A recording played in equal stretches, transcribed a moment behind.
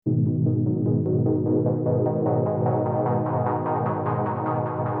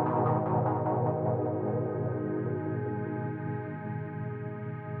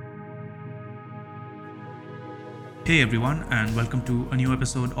Hey everyone, and welcome to a new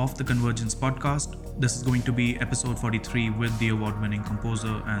episode of the Convergence podcast. This is going to be episode 43 with the award winning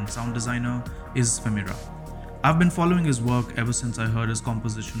composer and sound designer is Svemira. I've been following his work ever since I heard his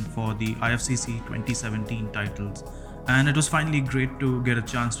composition for the IFCC 2017 titles, and it was finally great to get a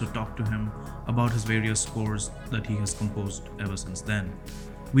chance to talk to him about his various scores that he has composed ever since then.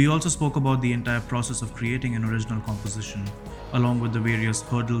 We also spoke about the entire process of creating an original composition, along with the various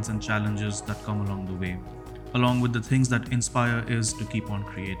hurdles and challenges that come along the way, along with the things that inspire is to keep on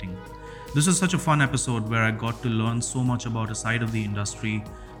creating. This is such a fun episode where I got to learn so much about a side of the industry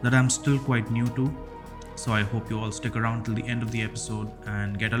that I'm still quite new to. So I hope you all stick around till the end of the episode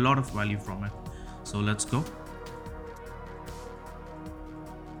and get a lot of value from it. So let's go.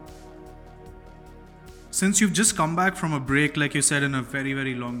 Since you've just come back from a break, like you said, in a very,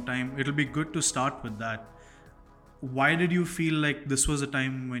 very long time, it'll be good to start with that. Why did you feel like this was a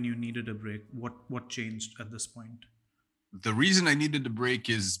time when you needed a break? What changed at this point? The reason I needed the break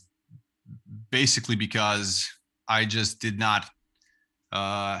is basically because I just did not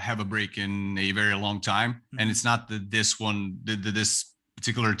have a break in a very long time. Mm-hmm. And it's not that this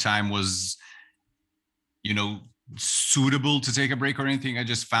particular time was, suitable to take a break or anything. I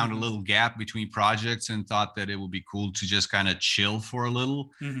just found a little gap between projects and thought that it would be cool to just kind of chill for a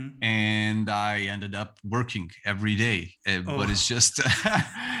little. Mm-hmm. And I ended up working every day. But it's just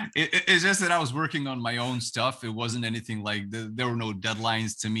it's just that I was working on my own stuff. It wasn't anything like there were no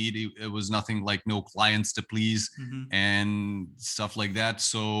deadlines to meet. It was nothing like no clients to please and stuff like that.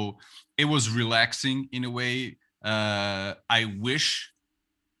 So it was relaxing in a way. I wish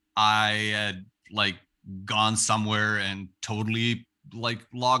I had gone somewhere and totally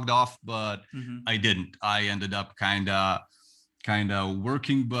logged off, but I didn't. I ended up kind of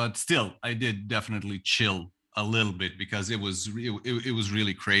working, but still I did definitely chill a little bit because it was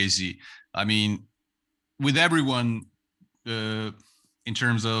really crazy. I mean, with everyone in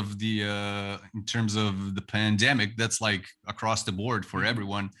terms of the pandemic, that's like across the board for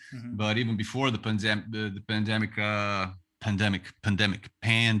everyone. But even before the pandemic,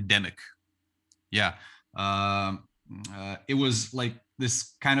 yeah. It was like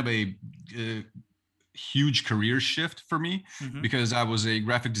this kind of a huge career shift for me because I was a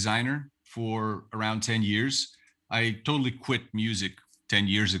graphic designer for around 10 years. I totally quit music 10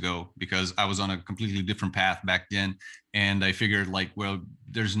 years ago because I was on a completely different path back then. And I figured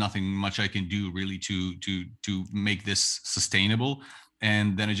there's nothing much I can do really to make this sustainable.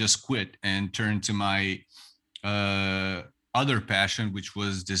 And then I just quit and turned to my other passion, which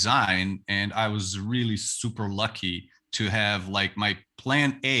was design. And I was really super lucky to have my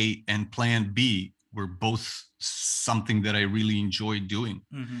plan A and plan B were both something that I really enjoyed doing.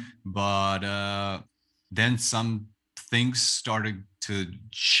 But then some things started to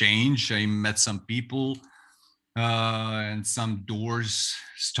change. I met some people and some doors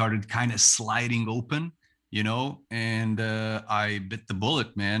started kind of sliding open, and I bit the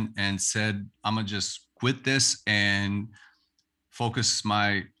bullet, man, and said, I'm gonna just quit this and focus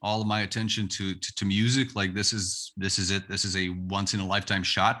all of my attention to music. This is it. This is a once in a lifetime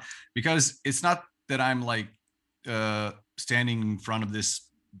shot, because it's not that I'm standing in front of this,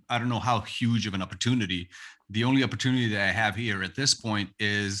 I don't know how huge of an opportunity. The only opportunity that I have here at this point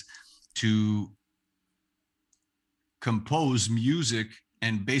is to compose music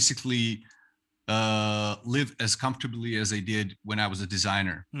and basically live as comfortably as I did when I was a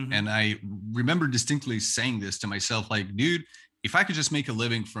designer. And I remember distinctly saying this to myself, dude, if I could just make a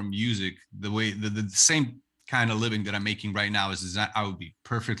living from music the same kind of living that I'm making right now as design, I would be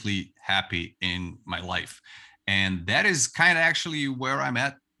perfectly happy in my life. And that is kind of actually where I'm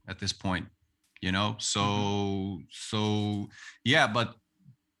at this point, So yeah, but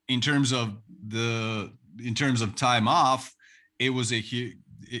in terms of time off, it was a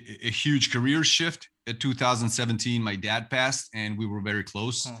huge career shift. In 2017, my dad passed and we were very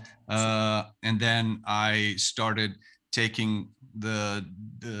close. And then I started taking the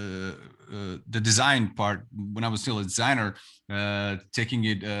design part when I was still a designer, taking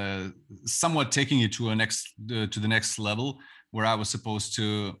it to the next level, where I was supposed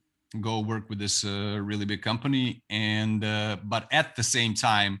to go work with this really big company. And but at the same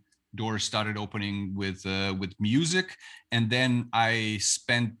time, doors started opening with music. And then I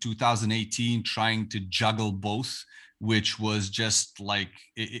spent 2018 trying to juggle both, which was just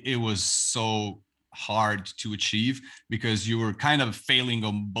it was so hard to achieve, because you were kind of failing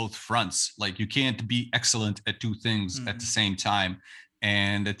on both fronts. You can't be excellent at two things at the same time.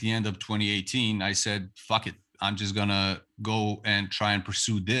 And at the end of 2018, I said, fuck it, I'm just gonna go and try and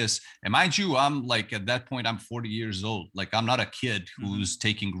pursue this. And mind you, I'm at that point, I'm 40 years old. I'm not a kid who's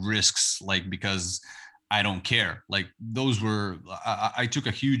taking risks because I don't care. Like those were, I took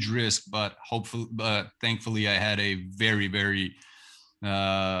a huge risk, but thankfully I had a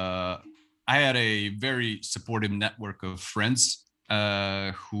I had a very supportive network of friends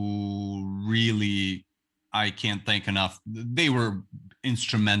who really, I can't thank enough. They were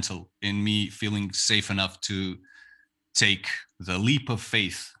instrumental in me feeling safe enough to take the leap of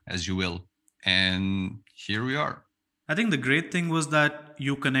faith, as you will. And here we are. I think the great thing was that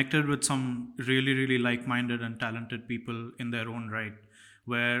you connected with some really, really like minded and talented people in their own right,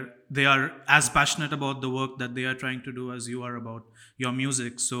 where they are as passionate about the work that they are trying to do as you are about your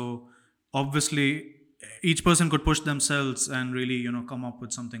music. So obviously, each person could push themselves and really, come up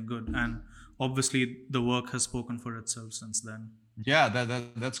with something good. And obviously, the work has spoken for itself since then. Yeah,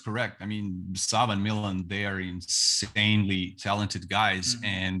 that's correct. I mean, Sava and Milan, they are insanely talented guys. Mm-hmm.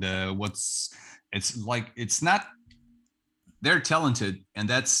 And it's like, it's not, they're talented, and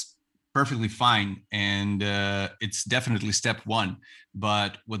that's perfectly fine. And it's definitely step one.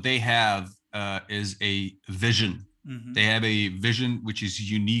 But what they have is a vision. Mm-hmm. They have a vision which is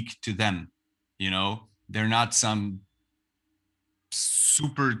unique to them. They're not some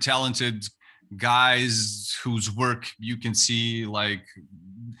super talented guys whose work you can see like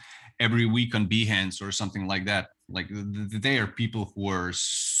every week on Behance or something like that. Like they are people who are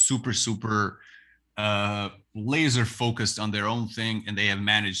super laser focused on their own thing, and they have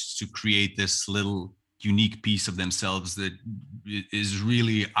managed to create this little unique piece of themselves that is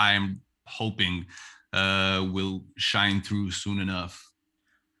really, I'm hoping, will shine through soon enough.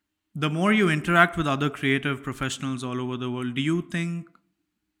 The more you interact with other creative professionals all over the world, do you think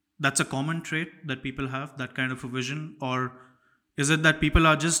that's a common trait that people have, that kind of a vision? Or is it that people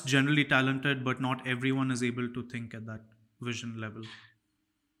are just generally talented, but not everyone is able to think at that vision level?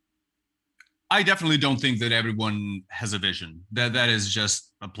 I definitely don't think that everyone has a vision. That is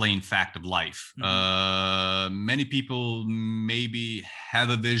just a plain fact of life. Many people maybe have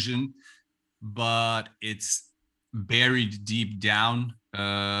a vision, but it's buried deep down,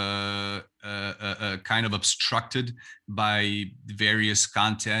 kind of obstructed by various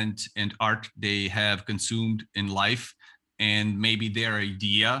content and art they have consumed in life, and maybe their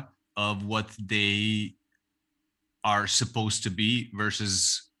idea of what they are supposed to be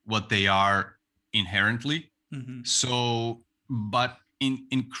versus what they are inherently. Mm-hmm. So, but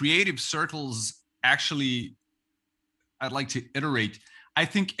in creative circles, actually, I'd like to iterate. I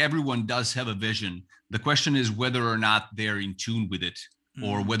think everyone does have a vision. The question is whether or not they're in tune with it,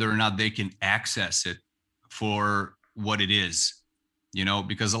 or whether or not they can access it for what it is.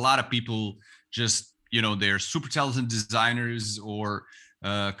 Because a lot of people just, they're super talented designers or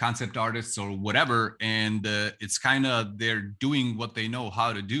concept artists or whatever, and it's kind of, they're doing what they know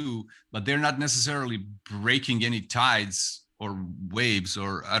how to do, but they're not necessarily breaking any tides or waves,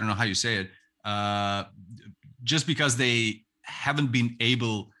 or I don't know how you say it, just because they haven't been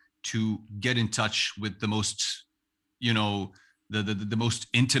able to get in touch with the most, the most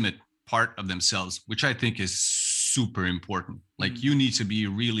intimate part of themselves, which I think is super important. Like you need to be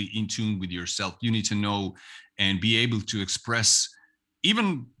really in tune with yourself. You need to know and be able to express,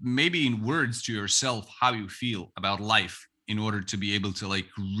 even maybe in words to yourself, how you feel about life, in order to be able to like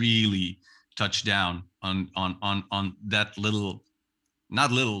really touch down on that little,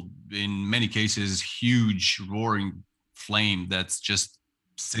 not little, in many cases huge roaring flame that's just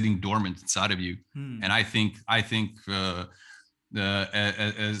sitting dormant inside of you. And I think I think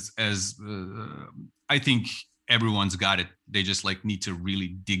everyone's got it. They just like need to really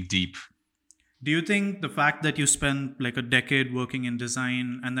dig deep. Do you think the fact that you spent like a decade working in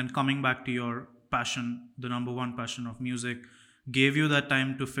design and then coming back to your passion, the number one passion of music, gave you that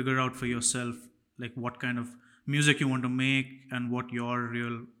time to figure out for yourself like what kind of music you want to make and what your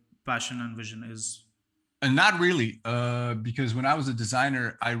real passion and vision is? And not really, because when I was a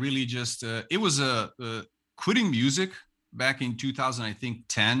designer, I really just it was quitting music back in 2000, I think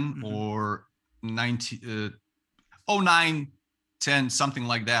 10 or 19, 09, 10, something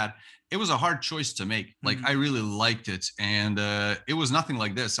like that. It was a hard choice to make. Like I really liked it, and it was nothing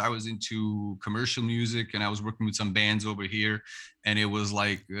like this. I was into commercial music, and I was working with some bands over here, and it was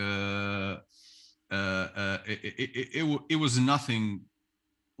like it was nothing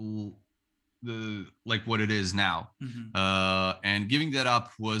like what it is now. And giving that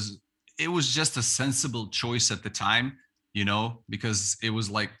up it was just a sensible choice at the time, because it was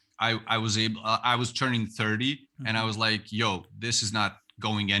like I was turning 30, and I was like, yo, this is not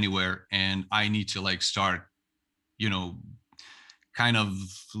going anywhere, and I need to like start, kind of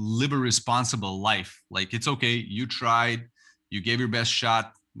live a responsible life. Like, it's okay, you tried, you gave your best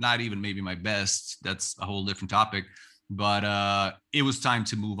shot, not even maybe my best, that's a whole different topic, but it was time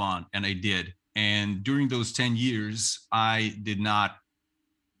to move on, and I did. And during those 10 years, I did not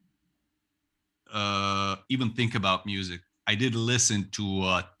even think about music. I did listen to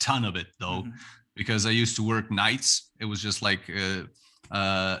a ton of it though, because I used to work nights. It was just like it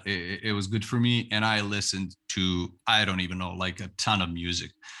was good for me, and I listened to, I don't even know, like a ton of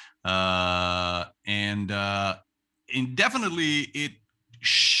music, and definitely it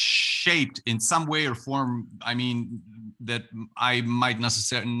shaped in some way or form. I mean, that I might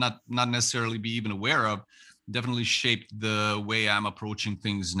necessarily not necessarily be even aware of. Definitely shaped the way I'm approaching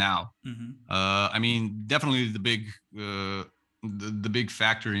things now. I mean, definitely the big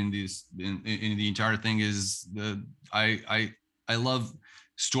factor in this in the entire thing is the I love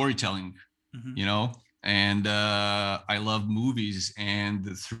storytelling, you know, and I love movies,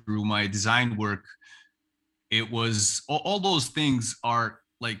 and through my design work, it was all those things are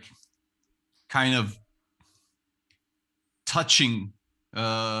like kind of touching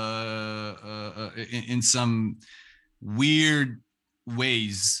in some weird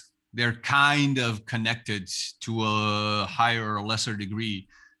ways. They're kind of connected to a higher or lesser degree,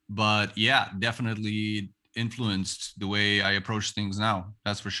 but yeah, definitely influenced the way I approach things now.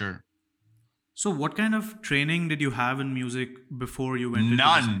 That's for sure. So, what kind of training did you have in music before you went into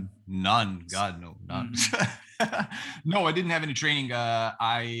design? None. God, no, none. No, I didn't have any training.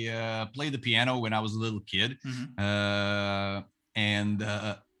 I played the piano when I was a little kid, and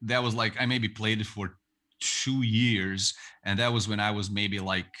that was like I maybe played it for 2 years, and that was when I was maybe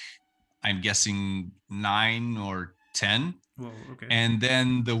like, I'm guessing 9 or 10. Whoa, okay. And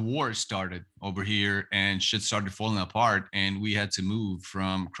then the war started over here, and shit started falling apart, and we had to move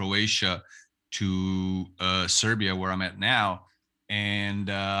from Croatia to Serbia, where I'm at now. And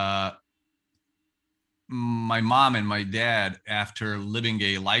my mom and my dad, after living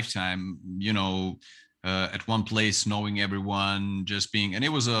a lifetime, at one place, knowing everyone, just being, and it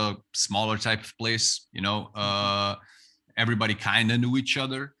was a smaller type of place, everybody kind of knew each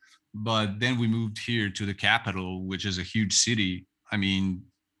other. But then we moved here to the capital, which is a huge city. I mean,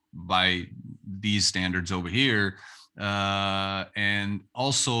 by these standards over here. And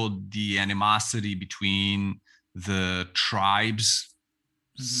also the animosity between the tribes,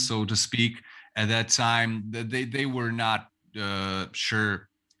 so to speak, at that time, they were not sure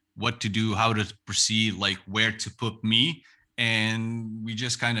what to do, how to proceed, like where to put me, and we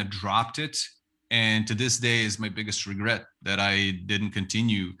just kind of dropped it. And to this day is my biggest regret that I didn't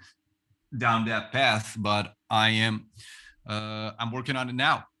continue down that path. But I'm working on it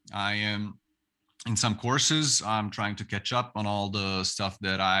now. I am in some courses. I'm trying to catch up on all the stuff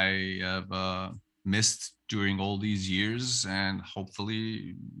that I have missed during all these years, and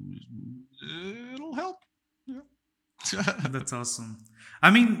hopefully it'll help. Yeah. That's awesome. I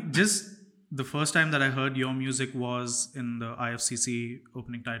mean, just the first time that I heard your music was in the IFCC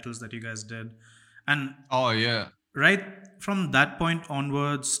opening titles that you guys did. And Oh yeah. right from that point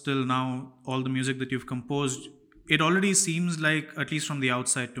onwards till now, all the music that you've composed, it already seems like, at least from the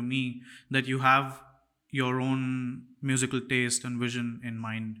outside to me, that you have your own musical taste and vision in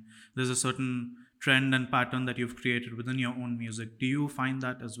mind. There's a certain trend and pattern that you've created within your own music. Do you find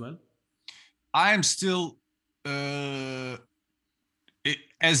that as well? I am still uh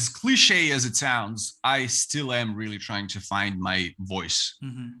as cliche as it sounds, I still am really trying to find my voice,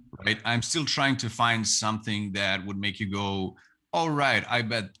 right? I'm still trying to find something that would make you go, all right, I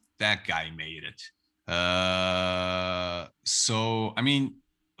bet that guy made it. So, I mean,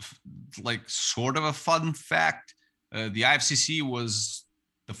 like sort of a fun fact, the IFCC was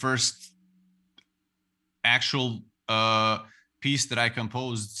the first actual piece that I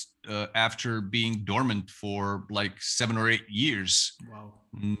composed after being dormant for like 7 or 8 years. Wow.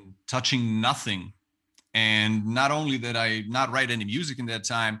 Touching nothing. And not only that I not write any music in that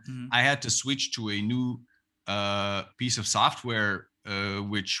time, I had to switch to a new piece of software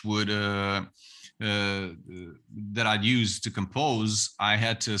which would that I'd use to compose. I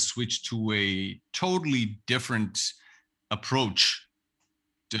had to switch to a totally different approach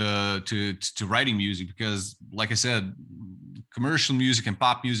to writing music, because like I said, commercial music and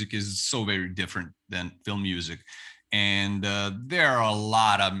pop music is so very different than film music. And there are a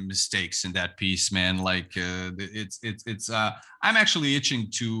lot of mistakes in that piece, man. Like it's I'm actually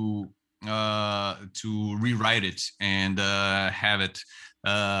itching to rewrite it and have it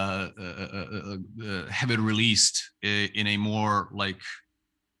released in a more like,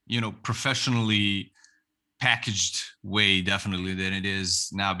 professionally packaged way, definitely, than it is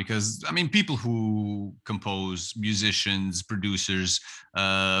now. Because I mean, people who compose, musicians, producers,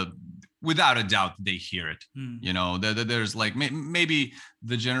 without a doubt they hear it. Mm. You know, there's like maybe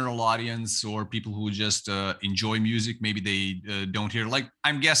the general audience or people who just enjoy music, maybe they don't hear. Like,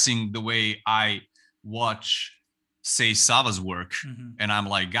 I'm guessing the way I watch, say, Sava's work, and I'm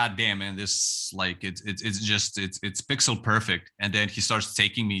like, God damn, man, this, like, it's pixel perfect. And then he starts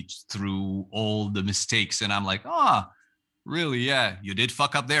taking me through all the mistakes, and I'm like, really? Yeah, you did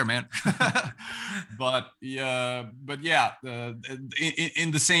fuck up there, man. but yeah,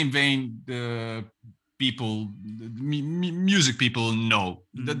 in the same vein, the people, music people know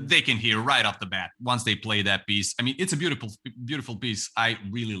that they can hear right off the bat once they play that piece. I mean, it's a beautiful piece. I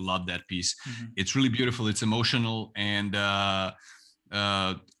really love that piece. It's really beautiful. It's emotional, and I'm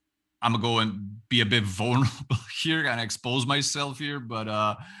gonna go and be a bit vulnerable here and expose myself here, but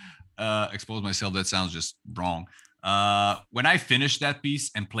expose myself, that sounds just wrong. When I finished that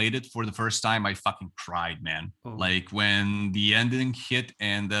piece and played it for the first time, I fucking cried, man. Like, when the ending hit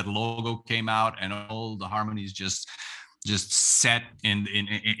and that logo came out and all the harmonies just set in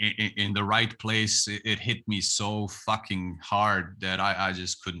the right place, it hit me so fucking hard that I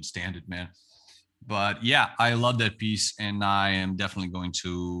just couldn't stand it, man. But yeah, I love that piece, and I am definitely going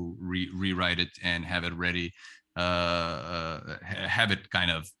to rewrite it and have it ready, have it kind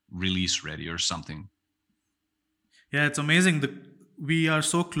of release ready or something. Yeah, it's amazing that we are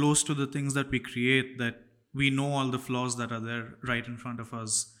so close to the things that we create that we know all the flaws that are there right in front of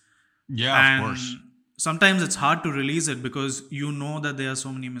us. Yeah, and of course. sometimes it's hard to release it because you know that there are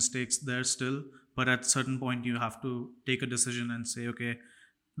so many mistakes there still, but at a certain point you have to take a decision and say, okay,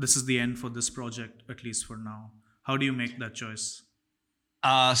 this is the end for this project, at least for now. How do you make that choice?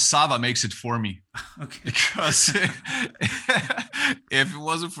 Sava makes it for me. Okay. Because if it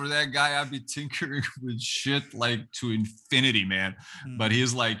wasn't for that guy, I'd be tinkering with shit like to infinity, man. But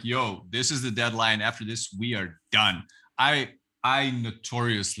he's like, yo, this is the deadline. After this, we are done. I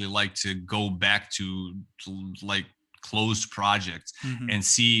notoriously like to go back to like closed projects and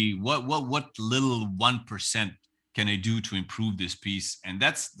see what little 1% can I do to improve this piece. And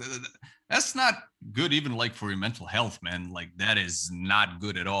that's not good, even like for your mental health, man. Like, that is not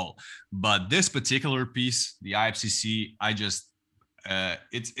good at all. But this particular piece, the IFCC, I just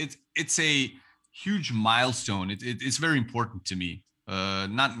it's a huge milestone. It's very important to me.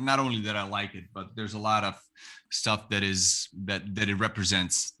 Not only that I like it, but there's a lot of stuff that it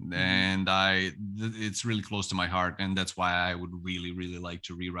represents, and it's really close to my heart, and that's why I would really like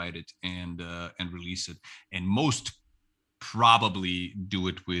to rewrite it and release it, and most probably do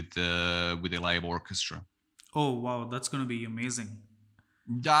it with a live orchestra. Oh wow, that's going to be amazing.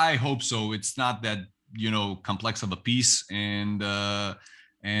 I hope so. It's not that complex of a piece, and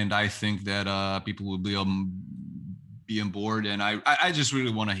I think that people will be on board, and I just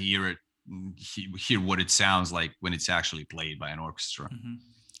really want to hear it, hear what it sounds like when it's actually played by an orchestra.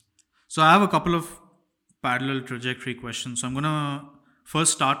 So I have a couple of parallel trajectory questions. So I'm going to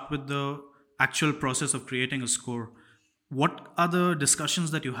first start with the actual process of creating a score. What are the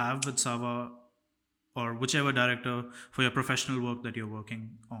discussions that you have with Sava or whichever director for your professional work that you're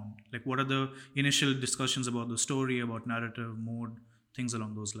working on? Like, what are the initial discussions about the story, about narrative, mode, things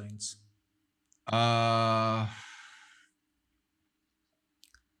along those lines?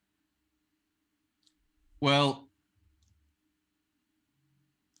 Well,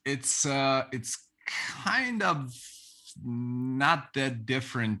 it's kind of not that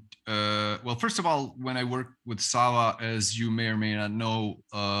different. Well, first of all, when I work with Sava, as you may or may not know,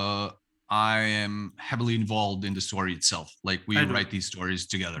 I am heavily involved in the story itself. Like, we write these stories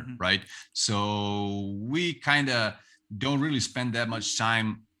together, right? So we kind of don't really spend that much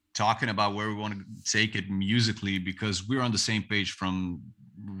time talking about where we want to take it musically, because we're on the same page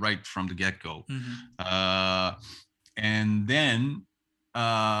right from the get-go. And then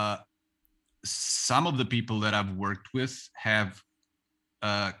some of the people that I've worked with have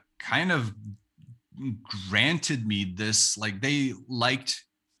kind of granted me this, like, they liked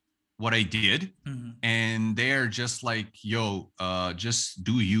what I did, and they're just like, yo, just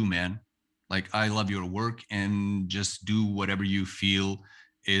do you, man. Like, I love your work, and just do whatever you feel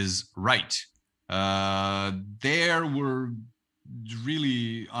is right. There were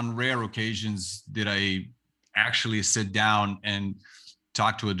really, on rare occasions, did I actually sit down and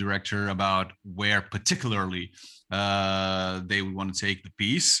talk to a director about where particularly they would want to take the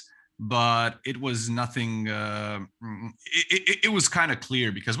piece. But it was nothing, it was kind of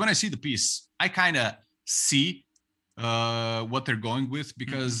clear, because when I see the piece, I kind of see what they're going with,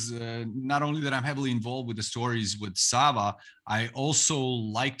 because not only that I'm heavily involved with the stories with Sava, I also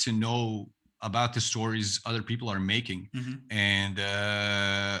like to know about the stories other people are making. And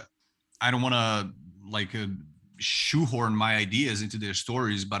I don't want to, like, shoehorn my ideas into their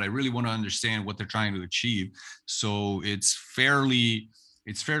stories, but I really want to understand what they're trying to achieve. So it's fairly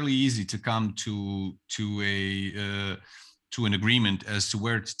easy to come to an agreement as to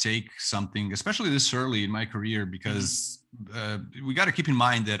where to take something, especially this early in my career, because we got to keep in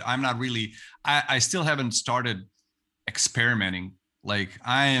mind that I'm not really, I still haven't started experimenting. Like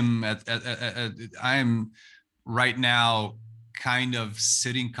I am I am right now kind of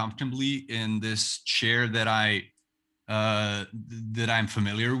sitting comfortably in this chair that I'm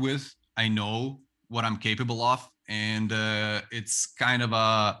familiar with. I know what I'm capable of, and it's kind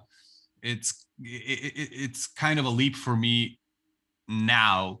of it's kind of a leap for me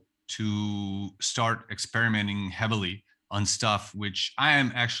now to start experimenting heavily on stuff which I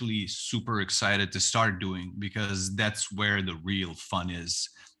am actually super excited to start doing, because that's where the real fun is.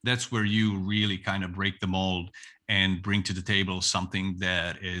 That's where you really kind of break the mold and bring to the table something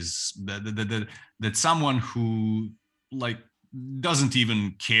that is that someone who like doesn't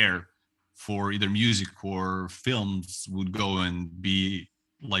even care for either music or films would go and be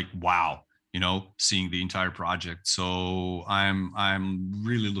like, wow, seeing the entire project. So I'm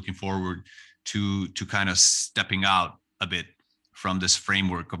really looking forward to kind of stepping out a bit from this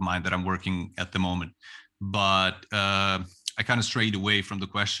framework of mine that I'm working at the moment. But I kind of strayed away from the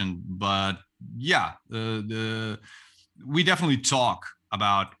question. But yeah, the we definitely talk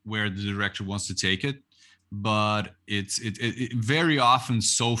about where the director wants to take it, but it very often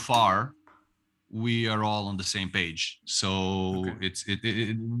so far we are all on the same page. So Okay.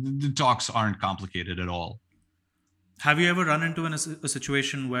 the talks aren't complicated at all. Have you ever run into a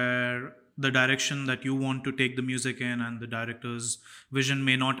situation where the direction that you want to take the music in and the director's vision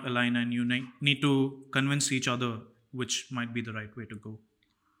may not align, and you need to convince each other which might be the right way to go?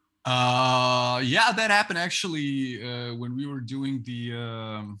 Yeah, that happened actually when we were doing the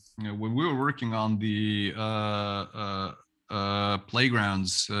when we were working on the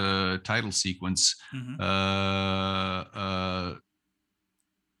playgrounds title sequence. Mm-hmm.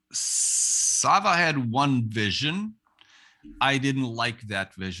 Sava had one vision. I didn't like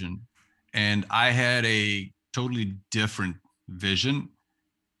that vision, and I had a totally different vision,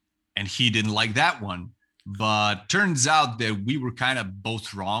 and he didn't like that one. But turns out that we were kind of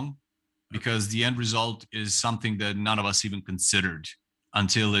both wrong, because the end result is something that none of us even considered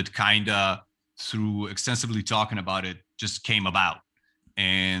until it kind of, through extensively talking about it, just came about.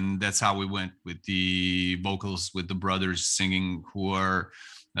 And that's how we went with the vocals, with the brothers singing, who are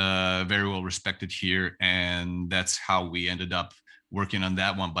very well respected here. And that's how we ended up working on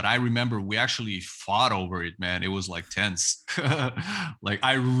that one. But I remember we actually fought over it, man. It was like tense. Like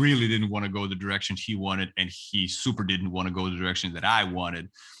I really didn't want to go the direction he wanted, and he super didn't want to go the direction that I wanted.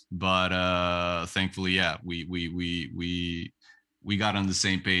 But thankfully, yeah, we got on the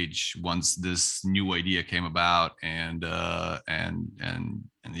same page once this new idea came about. And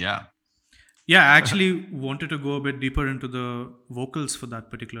yeah. Yeah, I actually wanted to go a bit deeper into the vocals for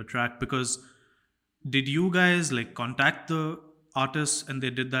that particular track, because did you guys like contact the artists and they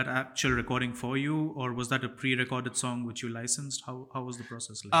did that actual recording for you, or was that a pre-recorded song which you licensed? How was the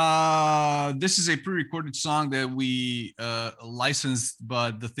process like? This is a pre-recorded song that we licensed,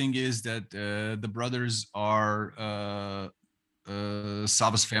 but the thing is that the brothers are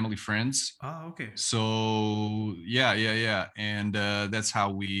Saba's family friends. Ah, okay. So yeah, and that's how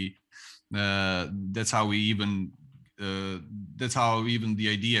we even uh, that's how even the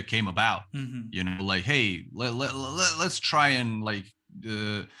idea came about. Mm-hmm. Like, hey, let's try and like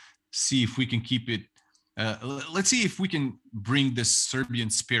uh, see if we can keep it. Let's see if we can bring this Serbian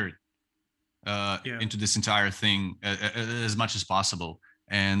spirit Yeah. into this entire thing as much as possible.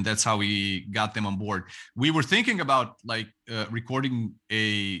 And that's how we got them on board. We were thinking about like recording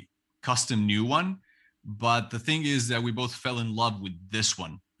a custom new one, but the thing is that we both fell in love with this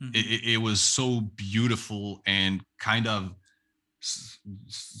one. Mm-hmm. It was so beautiful and kind of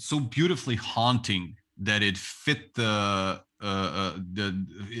so beautifully haunting that it fit the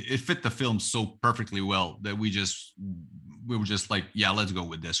it fit the film so perfectly well that we were just like, yeah, let's go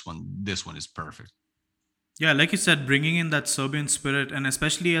with this one. This one is perfect. Yeah, like you said, bringing in that Serbian spirit, and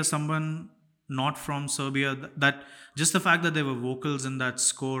especially as someone not from Serbia, that just the fact that there were vocals in that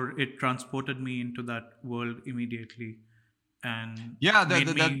score, it transported me into that world immediately and Yeah, made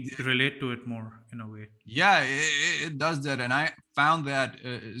me relate to it more in a way. yeah, it does that. And I found that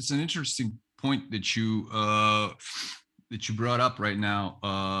it's an interesting point that you brought up right now.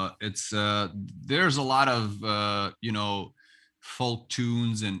 It's there's a lot of folk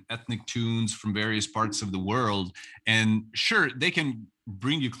tunes and ethnic tunes from various parts of the world, and sure, they can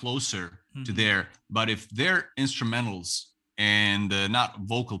bring you closer to Mm-hmm. there. But if they're instrumentals and not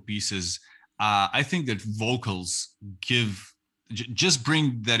vocal pieces, I think that vocals just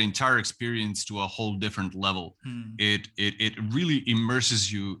bring that entire experience to a whole different level. It really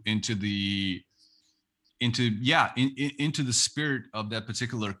immerses you into the into the spirit of that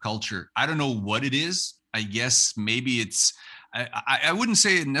particular culture. I don't know what it is. I guess maybe it's I wouldn't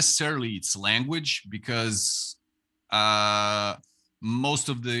say necessarily it's language, because uh most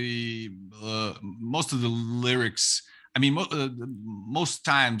of the lyrics, I mean, most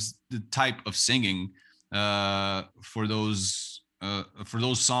times the type of singing for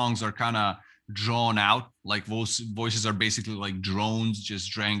those songs are kind of drawn out. Like voices are basically like drones,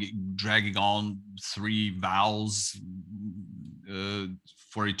 just dragging on three vowels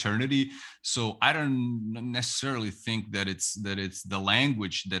for eternity. So I don't necessarily think that it's the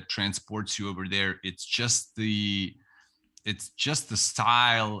language that transports you over there. It's just the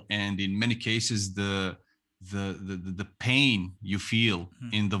style, and in many cases the pain you feel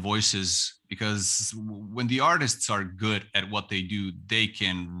in the voices, because when the artists are good at what they do, they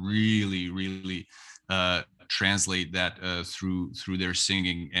can really translate that through their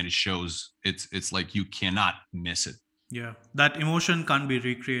singing, and it shows. It's like you cannot miss it. Yeah, that emotion can't be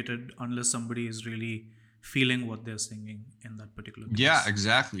recreated unless somebody is really feeling what they're singing in that particular Yeah, case.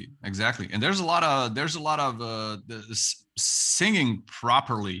 exactly. And there's a lot of singing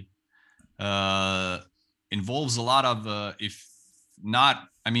properly uh involves a lot of if not,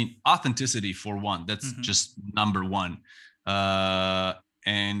 I mean, authenticity for one. That's just number one. uh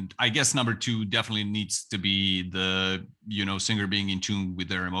and I guess number two definitely needs to be the, singer being in tune with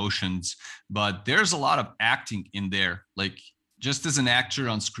their emotions. But there's a lot of acting in there. Like, just as an actor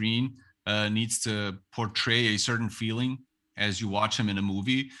on screen needs to portray a certain feeling as you watch him in a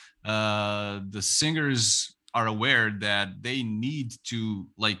movie, the singers are aware that they need to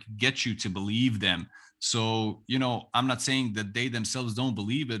like get you to believe them. So, I'm not saying that they themselves don't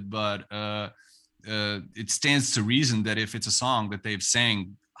believe it, but it stands to reason that if it's a song that they've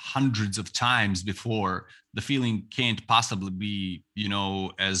sang hundreds of times before, the feeling can't possibly be,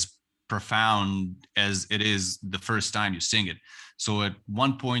 as profound as it is the first time you sing it. So at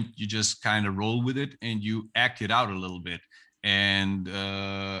one point, you just kind of roll with it and you act it out a little bit. And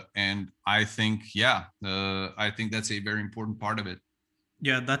I think, I think that's a very important part of it.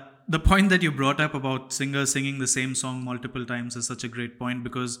 Yeah, that the point that you brought up about singers singing the same song multiple times is such a great point,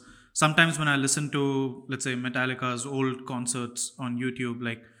 because sometimes when I listen to, let's say, Metallica's old concerts on YouTube,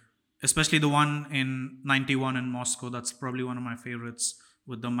 like especially the one in 91 in Moscow, that's probably one of my favorites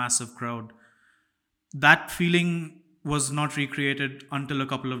with the massive crowd. That feeling was not recreated until a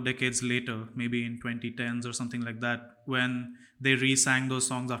couple of decades later, maybe in 2010s or something like that, when they re-sang those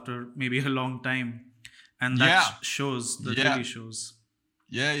songs after maybe a long time. And that Yeah, shows, that yeah, really shows.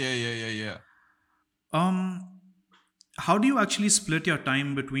 yeah. Um, how do you actually split your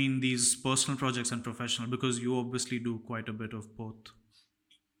time between these personal projects and professional? Because you obviously do quite a bit of both.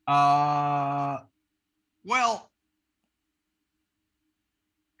 Uh, well,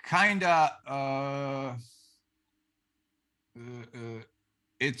 kind of.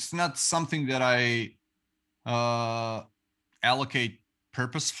 It's not something that I uh, allocate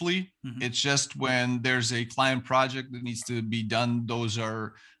purposefully. Hmm. It's just when there's a client project that needs to be done, those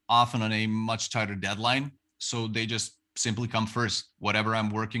are often on a much tighter deadline. So they just simply come first. Whatever I'm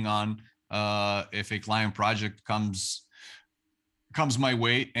working on, if a client project comes my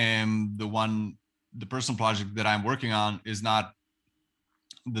way, and the personal project that I'm working on is not,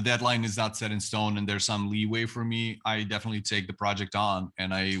 the deadline is not set in stone and there's some leeway for me, I definitely take the project on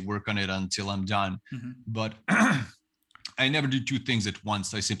and I work on it until I'm done. Hmm. But I never do two things at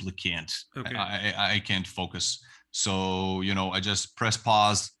once. I simply can't. Okay. I can't focus. So, I just press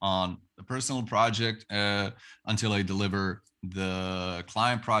pause on the personal project until I deliver the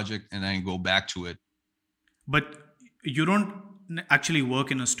client project, and then go back to it. But you don't actually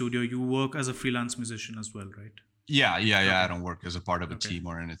work in a studio, you work as a freelance musician as well, right? Yeah. I Okay. don't work as a part of a Okay. team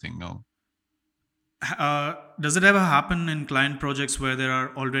or anything. No. Does it ever happen in client projects where there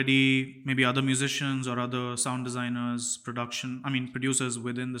are already maybe other musicians or other sound designers, producers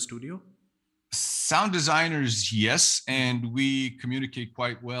within the studio? Sound designers, yes, and we communicate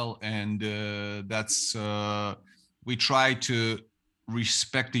quite well, and that's we try to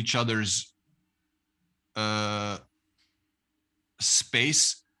respect each other's uh,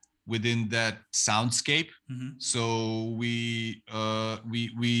 space within that soundscape. Hmm. So we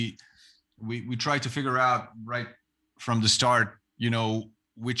try to figure out right from the start,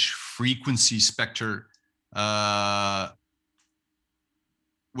 which frequency specter uh,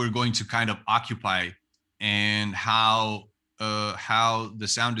 we're going to kind of occupy, and how how the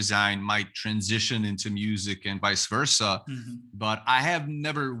sound design might transition into music and vice versa. But I have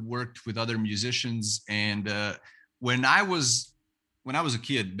never worked with other musicians. And when I was a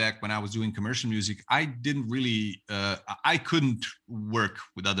kid, back when I was doing commercial music, I didn't really, I couldn't work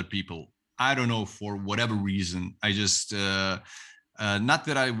with other people. I don't know, for whatever reason. I just, not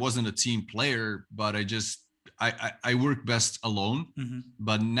that I wasn't a team player, but I work best alone.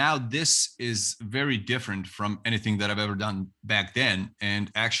 But now this is very different from anything that I've ever done back then,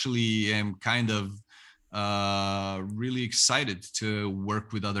 and actually am kind of really excited to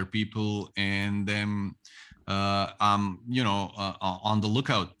work with other people. And then I'm on the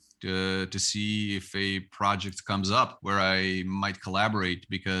lookout to see if a project comes up where I might collaborate,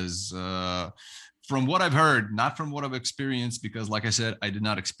 because from what I've heard, not from what I've experienced, because like I said, I did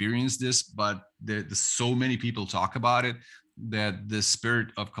not experience this, but there's so many people talk about it, that the spirit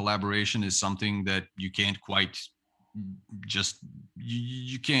of collaboration is something that you can't quite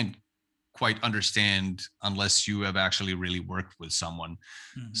you can't quite understand unless you have actually really worked with someone.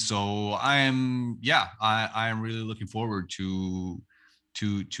 So I am really looking forward to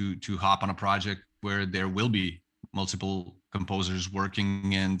hop on a project where there will be multiple composers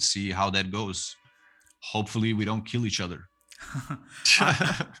working, and see how that goes. Hopefully we don't kill each other.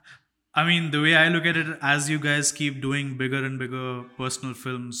 I, I mean, the way I look at it, as you guys keep doing bigger and bigger personal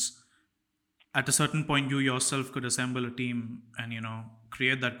films, at a certain point, you yourself could assemble a team and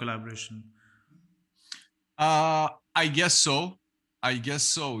create that collaboration. I guess so.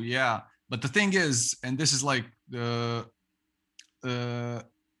 Yeah. But the thing is, and this is like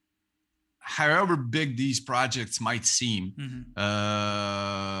however big these projects might seem,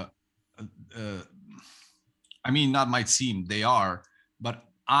 I mean, not might seem, they are, but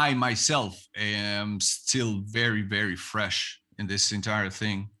I myself am still very, very fresh in this entire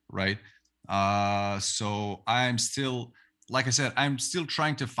thing, right? So I'm still, like I said, I'm still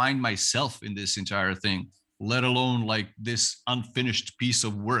trying to find myself in this entire thing, let alone like this unfinished piece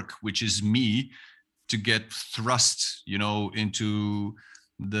of work, which is me, to get thrust, into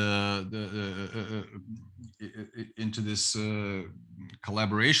into this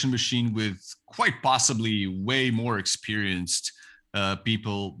collaboration machine with quite possibly way more experienced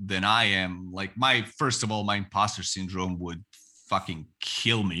people than I am. Like, first of all, my imposter syndrome would fucking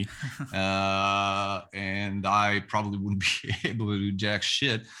kill me, and I probably wouldn't be able to do jack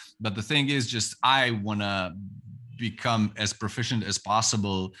shit. But the thing is, just I want to become as proficient as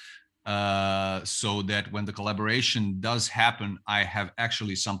possible, so that when the collaboration does happen, I have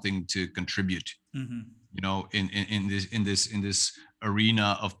actually something to contribute. In this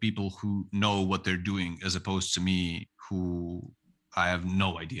arena of people who know what they're doing, as opposed to me, who I have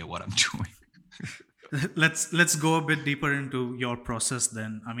no idea what I'm doing. Let's go a bit deeper into your process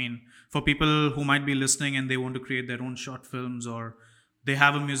then. I mean, for people who might be listening and they want to create their own short films, or they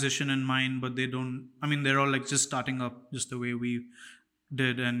have a musician in mind but they don't, I mean, they're all like just starting up, just the way we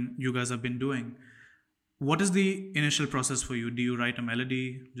did and you guys have been doing. What is the initial process for you? Do you write a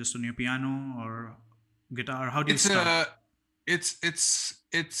melody just on your piano or guitar? How do you start?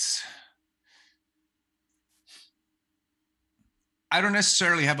 It's I don't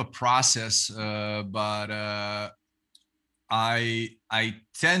necessarily have a process, but I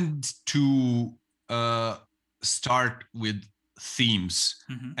tend to start with themes,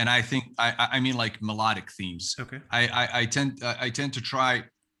 and I think I mean like melodic themes. Okay. I tend to try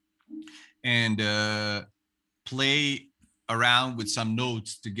and play around with some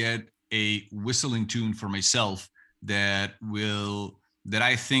notes to get a whistling tune for myself that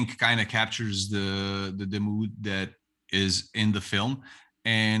I think kind of captures the mood that is in the film.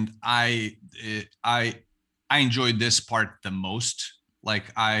 And I enjoyed this part the most.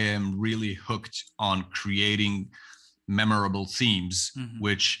 Like, I am really hooked on creating memorable themes,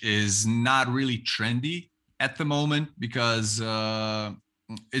 which is not really trendy at the moment, because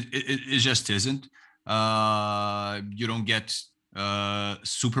it just isn't. You don't get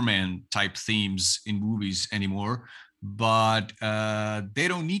Superman type themes in movies anymore, but they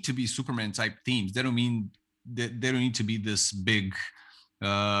don't need to be Superman type themes. They don't don't need to be this big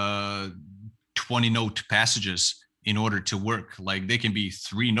 20 note passages in order to work. Like, they can be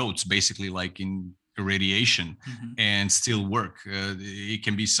 3 notes basically, like in irradiation, and still work. It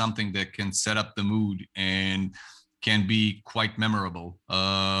can be something that can set up the mood and can be quite memorable.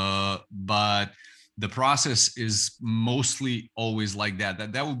 But the process is mostly always like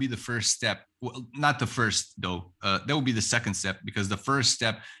that. That would be the first step. Well, not the first though. That would be the second step, because the first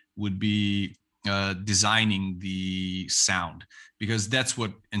step would be designing the sound, because that's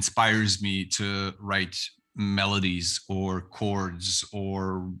what inspires me to write melodies or chords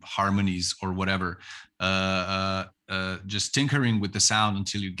or harmonies or whatever. just tinkering with the sound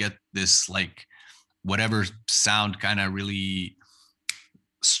until you get this like whatever sound kind of really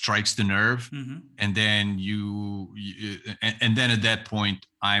strikes the nerve. And then and then at that point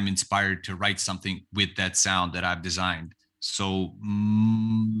I'm inspired to write something with that sound that I've designed. So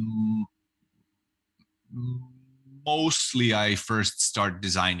mostly I first start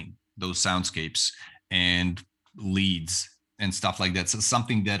designing those soundscapes and leads and stuff like that. So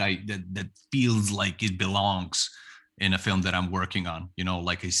something that that feels like it belongs in a film that I'm working on, you know,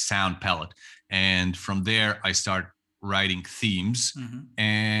 like a sound palette. And from there I start writing themes,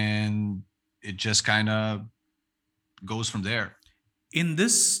 and it just kind of goes from there. In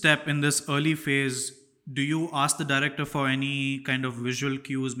this step, in this early phase, do you ask the director for any kind of visual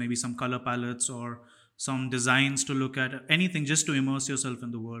cues, maybe some color palettes or some designs to look at, anything just to immerse yourself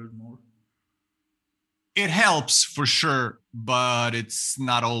in the world more? It helps for sure, but it's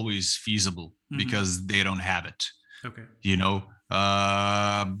not always feasible because they don't have it. Okay. You know,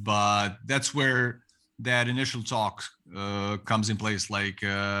 but that's where that initial talk comes in place. Like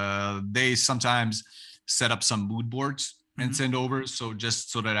they sometimes set up some mood boards and send over, so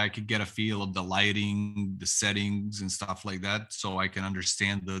just so that I could get a feel of the lighting, the settings, and stuff like that, so I can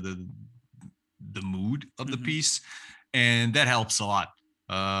understand the mood of the piece, and that helps a lot.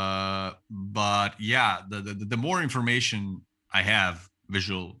 But yeah, the more information I have,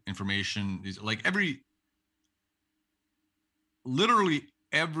 visual information, is like literally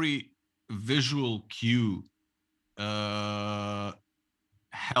every visual cue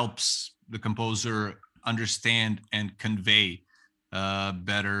helps the composer understand and convey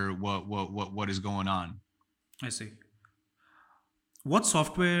better what is going on. I see. What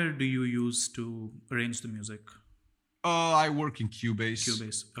software do you use to arrange the music? I work in Cubase.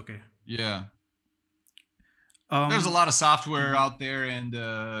 Cubase. Okay. Yeah. There's a lot of software out there, and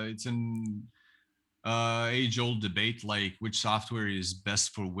it's an age-old debate, like which software is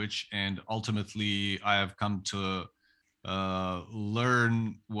best for which. And ultimately, I have come to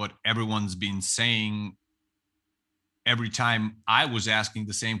learn what everyone's been saying every time I was asking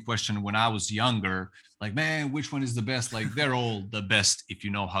the same question when I was younger. Like, man, which one is the best? Like, they're all the best if you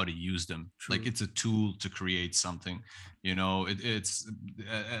know how to use them. True. Like, it's a tool to create something. You know, it's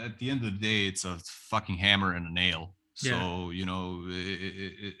at the end of the day, it's a fucking hammer and a nail. So, yeah. You know,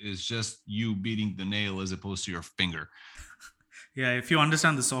 it's just you beating the nail as opposed to your finger. Yeah, if you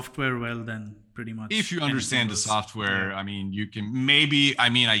understand the software well, then pretty much. If you understand the software, yeah. I mean, you can maybe, I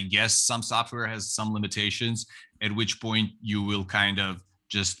mean, I guess some software has some limitations, at which point you will kind of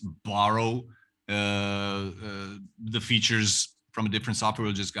just borrow the features from a different software.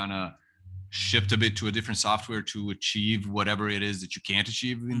 We're just gonna shift a bit to a different software to achieve whatever it is that you can't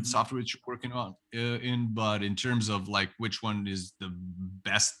achieve in the software that you're working on but in terms of like which one is the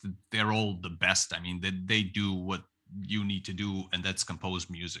best, they're all the best. I mean, they do what you need to do, and that's compose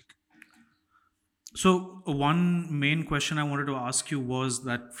music. So one main question I wanted to ask you was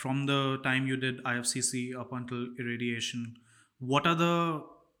that from the time you did IFCC up until irradiation, what are the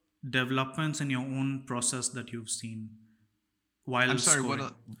developments in your own process that you've seen while I'm sorry,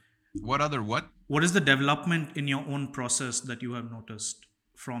 scoring? What is the development in your own process that you have noticed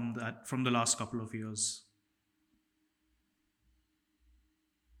from the last couple of years?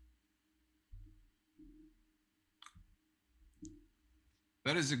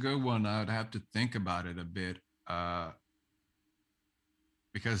 That is a good one. I'd have to think about it a bit,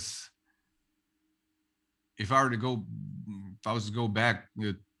 because if I was to go back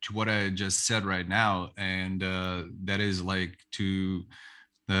to what I just said right now, and that is like to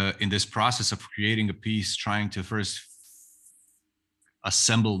in this process of creating a piece, trying to first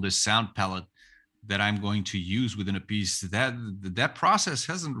assemble this sound palette that I'm going to use within a piece, that process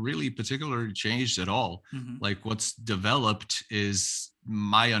hasn't really particularly changed at all. Like what's developed is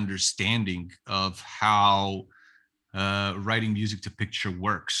my understanding of how writing music to picture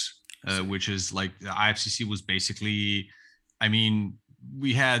works, which is like the IFCC was basically, I mean,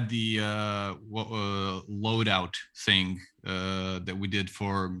 we had the loadout thing that we did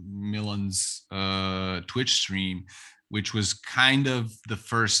for Milan's Twitch stream, which was kind of the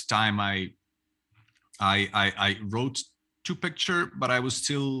first time I wrote to picture, but I was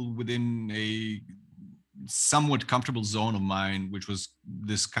still within a somewhat comfortable zone of mine, which was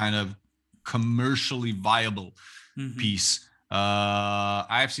this kind of commercially viable piece.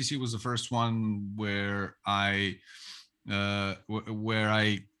 IFCC was the first one where I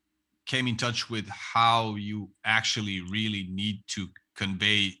came in touch with how you actually really need to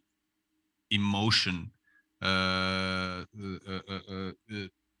convey emotion,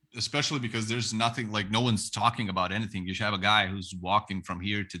 especially because there's nothing, like no one's talking about anything. You have a guy who's walking from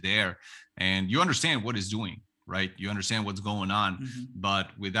here to there and you understand what he's doing, right? You understand what's going on, Mm-hmm. but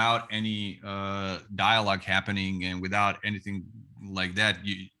without any dialogue happening and without anything like that,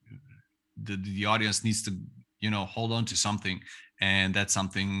 the audience needs to, hold on to something, and that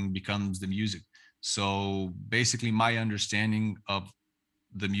something becomes the music. So basically, my understanding of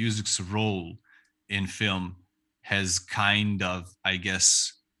the music's role in film has kind of, I guess,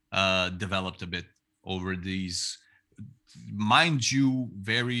 developed a bit over these, mind you,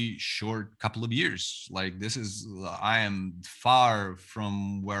 very short couple of years. Like, this is, I am far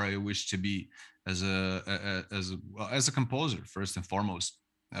from where I wish to be as a composer, first and foremost.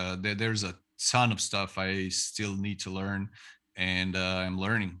 There's a ton of stuff I still need to learn, and I'm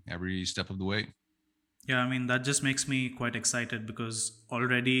learning every step of the way. Yeah, I mean, that just makes me quite excited because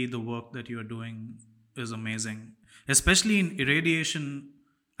already the work that you're doing is amazing. Especially in irradiation,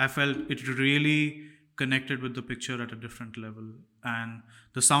 I felt it really connected with the picture at a different level. And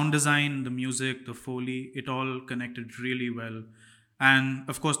the sound design, the music, the Foley, it all connected really well. And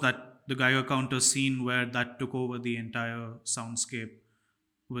of course, that the Geiger counter scene where that took over the entire soundscape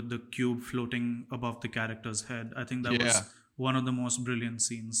with the cube floating above the character's head. I think that Yeah. was one of the most brilliant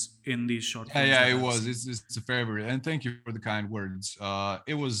scenes in these short Yeah, films yeah, that it I've was. seen. It's a favorite, and thank you for the kind words.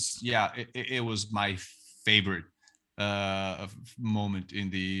 It was, yeah, it was my favorite moment in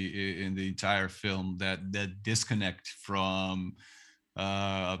the entire film. That disconnect from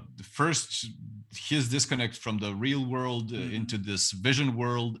the first, his disconnect from the real world into Mm-hmm. this vision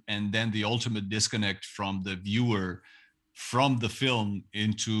world, and then the ultimate disconnect from the viewer from the film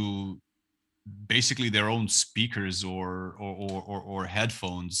into basically their own speakers or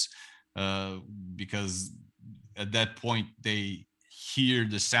headphones, uh, because at that point they hear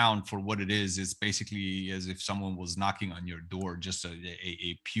the sound for what it is. It's basically as if someone was knocking on your door, just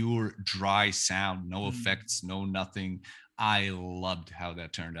a pure dry sound, no effects, no nothing. I loved how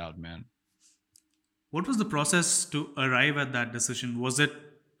that turned out, man. What was the process to arrive at that decision? Was it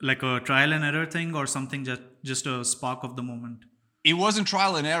like a trial and error thing or something just a spark of the moment? It wasn't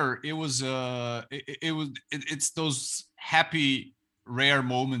trial and error. It was it's those happy rare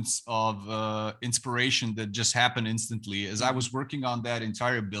moments of inspiration that just happen instantly. As I was Mm-hmm. working on that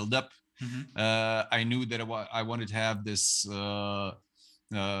entire buildup, Mm-hmm. I knew that I wanted to have this I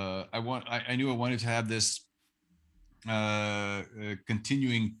knew I wanted to have this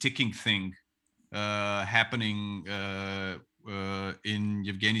continuing ticking thing happening in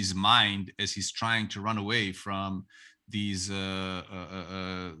Yevgeny's mind as he's trying to run away from these the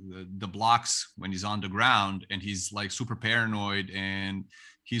blocks when he's on the ground, and he's like super paranoid and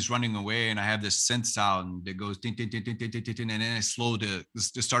he's running away. And I have this synth sound that goes tin, tin, tin, tin, tin, tin, tin, tin, and then I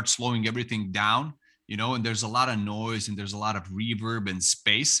start slowing everything down, and there's a lot of noise and there's a lot of reverb and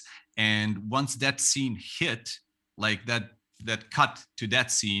space. And once that scene hit, like that cut to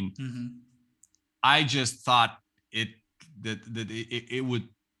that scene, Mm-hmm. I just thought it it would,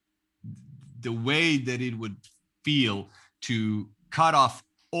 the way that it would feel to cut off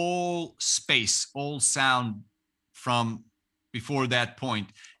all space, all sound from before that point,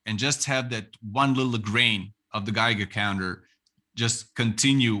 and just have that one little grain of the Geiger counter just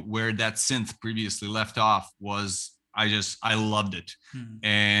continue where that synth previously left off was. I loved it. Mm-hmm.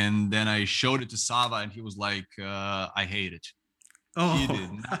 And then I showed it to Sava, and he was like, I hate it. He did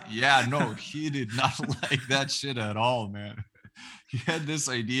Oh. not. Yeah, no, he did not like that shit at all, man. He had this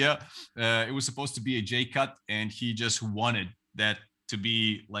idea. It was supposed to be a J cut, and he just wanted that to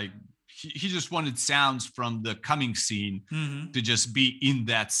be like, he just wanted sounds from the coming scene Mm-hmm. to just be in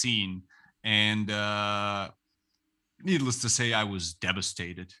that scene. And needless to say, I was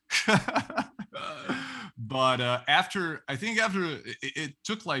devastated. But after it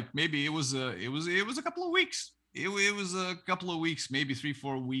took like, maybe it was a couple of weeks. It was a couple of weeks, maybe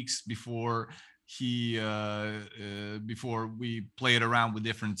 3-4 weeks before before we played around with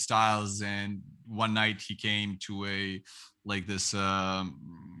different styles. And one night he came to a like this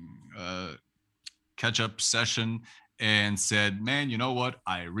catch up session and said, "Man, you know what?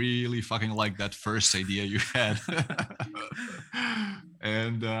 I really fucking like that first idea you had."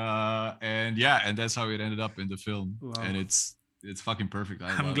 And yeah, and that's how it ended up in the film. And Wow. it's fucking perfect. I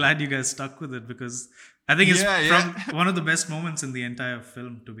I'm love it. glad you guys stuck with it because I think it's Yeah, yeah. from one of the best moments in the entire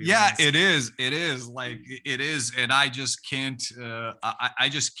film, to be Yeah, honest. it is. It is like it is, and I just can't. I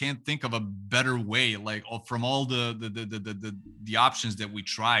just can't think of a better way. Like, from all the options that we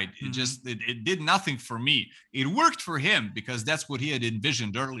tried, Mm-hmm. it did nothing for me. It worked for him because that's what he had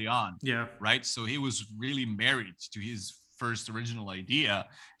envisioned early on, Yeah. right? So he was really married to his first original idea,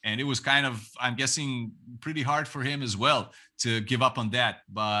 and it was kind of, I'm guessing, pretty hard for him as well to give up on that.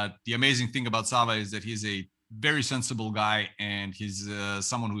 But the amazing thing about Sava is that he's a very sensible guy, and he's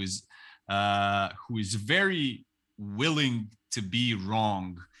someone who is who is very willing to be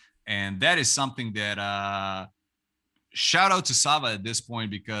wrong. And that is something that shout out to Sava at this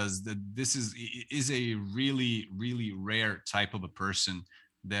point, because this is a really, really rare type of a person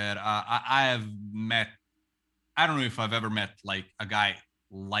that I have met. I don't know if I've ever met like a guy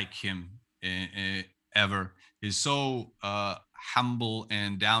like him ever. He's so humble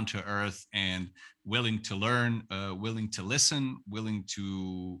and down to earth and willing to learn, willing to listen, willing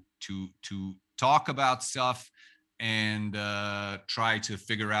to talk about stuff and try to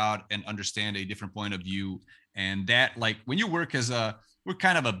figure out and understand a different point of view. And that, like, when you work as we're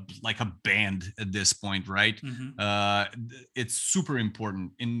kind of like a band at this point, right? It's super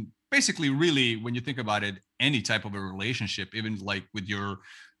important in basically, really, when you think about it, any type of a relationship, even like with your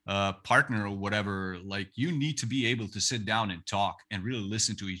partner or whatever, like, you need to be able to sit down and talk and really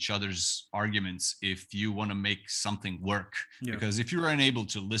listen to each other's arguments if you want to make something work. Yeah. Because if you're unable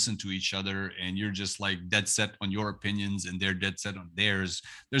to listen to each other and you're just like dead set on your opinions and they're dead set on theirs,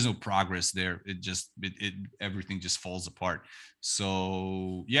 there's no progress there. It everything just falls apart.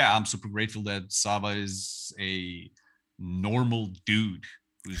 So yeah, I'm super grateful that Sava is a normal dude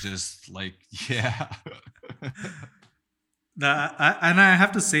who's just like, yeah. And I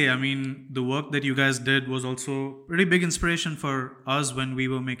have to say, I mean, the work that you guys did was also pretty big inspiration for us when we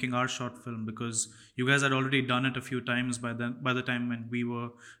were making our short film, because you guys had already done it a few times by the time when we were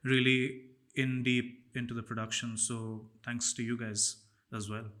really in deep into the production. So thanks to you guys as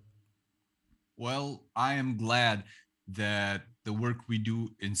well. Well, I am glad that the work we do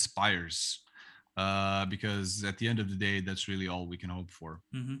inspires, because at the end of the day, that's really all we can hope for.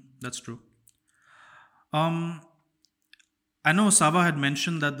 That's true. I know Sava had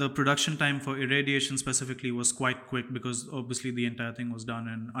mentioned that the production time for Irradiation specifically was quite quick, because obviously the entire thing was done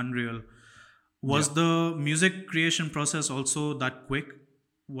in Unreal. Was the music creation process also that quick?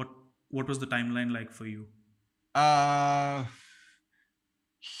 What was the timeline like for you?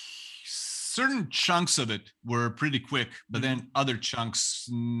 Certain chunks of it were pretty quick, but then other chunks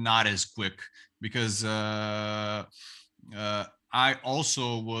not as quick, because I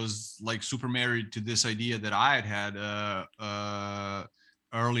also was like super married to this idea that I had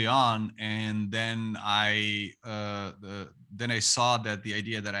early on, and then I saw that the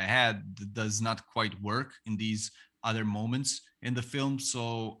idea that I had does not quite work in these other moments in the film.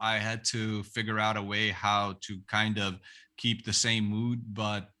 So I had to figure out a way how to kind of keep the same mood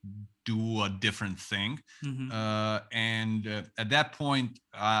but do a different thing. And at that point,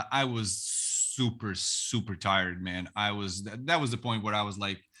 I was super tired, man. That was the point where I was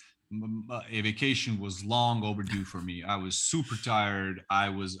like, a vacation was long overdue for me. I was super tired. I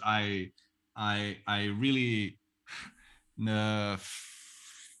really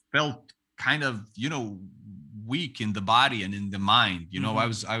felt kind of, weak in the body and in the mind. I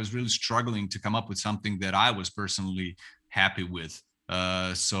was really struggling to come up with something that I was personally happy with.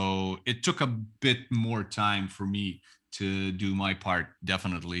 So it took a bit more time for me to do my part,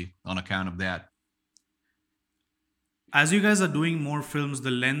 definitely, on account of that. As you guys are doing more films,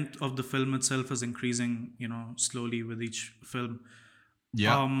 the length of the film itself is increasing, slowly with each film.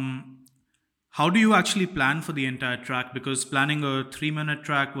 Yeah. How do you actually plan for the entire track? Because planning a 3-minute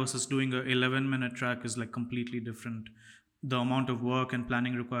track versus doing a 11-minute track is like completely different. The amount of work and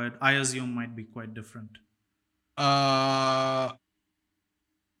planning required, I assume, might be quite different. Well,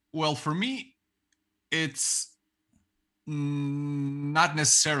 for me, it's not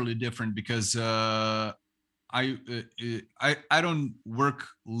necessarily different, because I don't work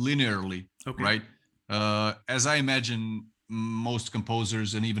linearly, okay, right? As I imagine most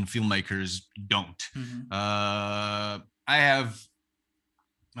composers and even filmmakers don't. I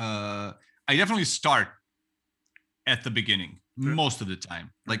definitely start at the beginning most of the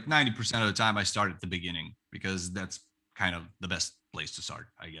time. Like 90% of the time I start at the beginning, because that's kind of the best place to start,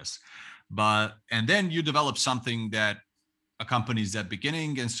 I guess. And then you develop something that accompanies that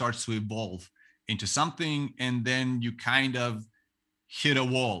beginning and starts to evolve into something, and then you kind of hit a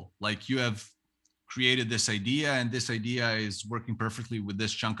wall. Like, you have created this idea, and this idea is working perfectly with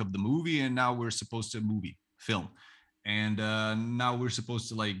this chunk of the movie, and now we're supposed to film, and now we're supposed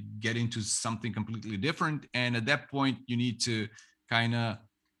to like get into something completely different. And at that point, you need to kind of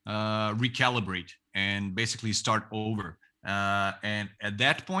recalibrate and basically start over. And at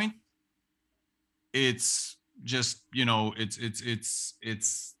that point, it's just,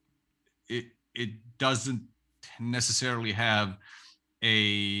 it doesn't necessarily have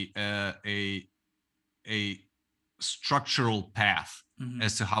a structural path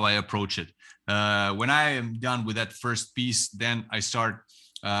as to how I approach it. When I am done with that first piece, then I start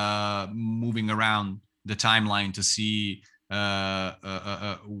moving around the timeline to see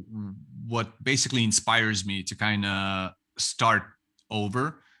what basically inspires me to kind of start over.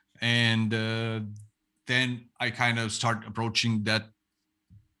 And then I kind of start approaching that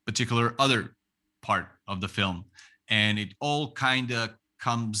particular other part of the film, and it all kind of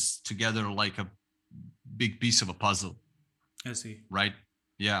comes together like a big piece of a puzzle. I see. Right?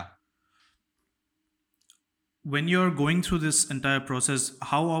 Yeah. When you're going through this entire process,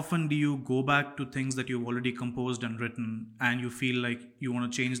 how often do you go back to things that you've already composed and written and you feel like you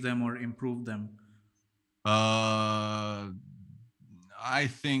want to change them or improve them? uh I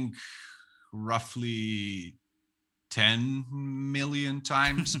think roughly 10 million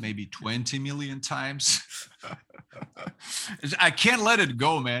times, maybe 20 million times. I can't let it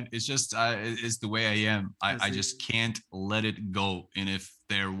go, man. It's just it's the way I am. I just can't let it go. And if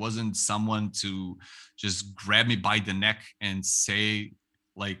there wasn't someone to just grab me by the neck and say,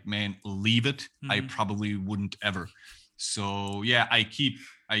 like, man, leave it, I probably wouldn't ever. So yeah, I keep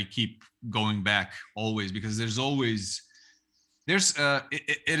going back always, because there's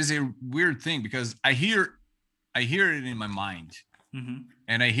it is a weird thing, because I hear it in my mind,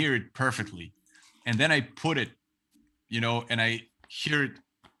 and I hear it perfectly, and then I put it, and I hear it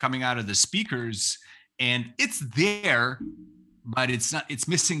coming out of the speakers, and it's there, but it's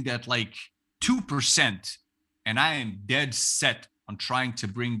missing that like 2%, and I am dead set on trying to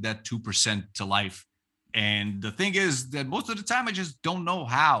bring that 2% to life. And the thing is that most of the time I just don't know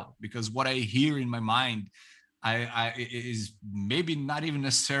how, because what I hear in my mind I is maybe not even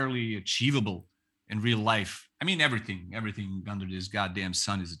necessarily achievable in real life. I mean, everything under this goddamn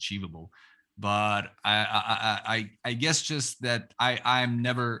sun is achievable, but I guess just that I am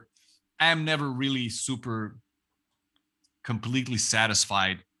never really super completely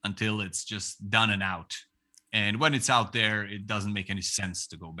satisfied until it's just done and out. And when it's out there, it doesn't make any sense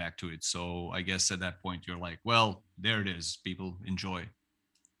to go back to it. So I guess at that point you're like, well, there it is. People enjoy.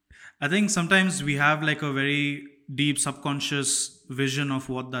 I think sometimes we have like a very deep subconscious vision of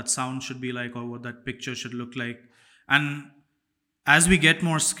what that sound should be like or what that picture should look like. And as we get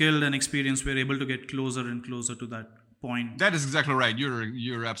more skilled and experienced, we're able to get closer and closer to that point. That is exactly right.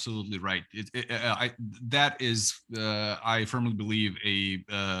 You're absolutely right. That is, I firmly believe,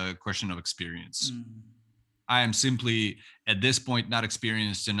 a question of experience. I am simply at this point not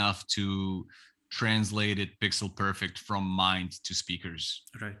experienced enough to translate it pixel perfect from mind to speakers.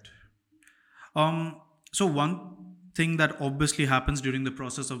 Right. So one thing that obviously happens during the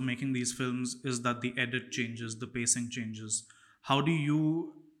process of making these films is that the edit changes, the pacing changes. How do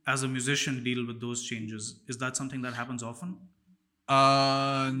you, as a musician, deal with those changes? Is that something that happens often?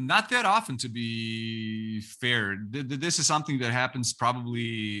 Not that often, to be fair. This is something that happens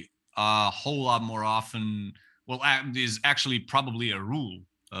probably a whole lot more often. Well, is actually probably a rule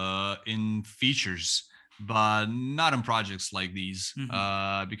in features, but not in projects like these.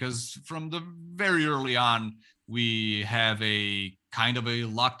 Because from the very early on, we have a kind of a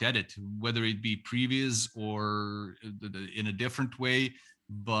locked edit, whether it be previous or in a different way.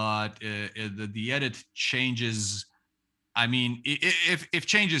 But the edit changes. I mean, if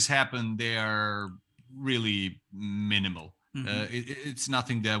changes happen, they are really minimal. It's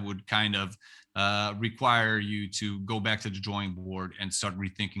nothing that would kind of require you to go back to the drawing board and start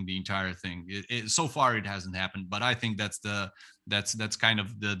rethinking the entire thing. So far, it hasn't happened, but I think that's kind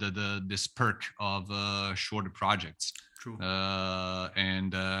of this perk of shorter projects. True.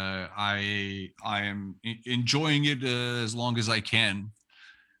 And I am enjoying it as long as I can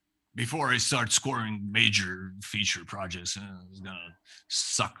before I start scoring major feature projects. It's gonna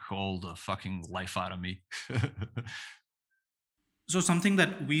suck all the fucking life out of me. So something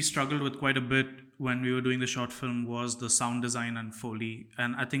that we struggled with quite a bit when we were doing the short film was the sound design and Foley.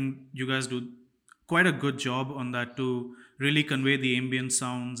 And I think you guys do quite a good job on that to really convey the ambient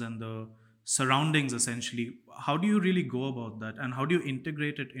sounds and the surroundings essentially. How do you really go about that? And how do you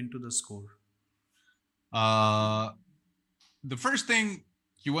integrate it into the score? The first thing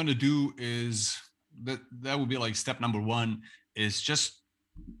you want to do is that would be like step number one, is just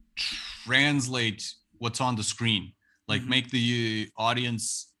translate what's on the screen, like make the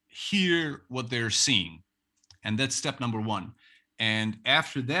audience hear what they're seeing, and that's step number one. And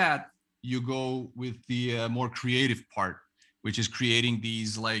after that, you go with the more creative part, which is creating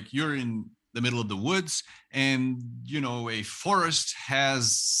these, like, you're in the middle of the woods, and a forest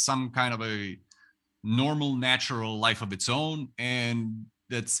has some kind of a normal natural life of its own, and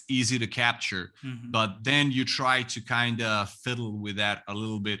that's easy to capture. But then you try to kind of fiddle with that a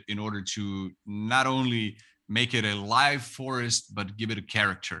little bit in order to not only make it a live forest but give it a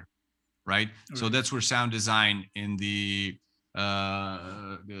character, right? So that's where sound design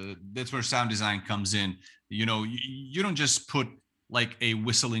that's where sound design comes in. You don't just put like a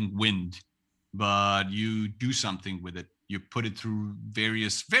whistling wind, but you do something with it. You put it through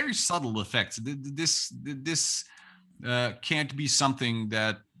various very subtle effects. This can't be something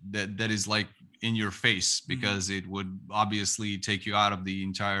that is like in your face, because it would obviously take you out of the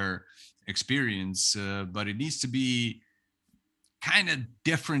entire experience. But it needs to be kind of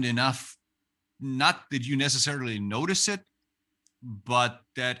different enough, not that you necessarily notice it, but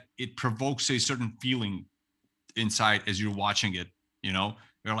that it provokes a certain feeling inside as you're watching it. You know,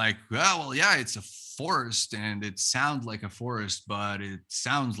 you're like, oh, well, yeah, it's a forest and it sounds like a forest, but it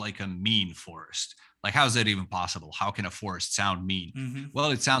sounds like a mean forest. Like, how's that even possible? How can a forest sound mean? Well,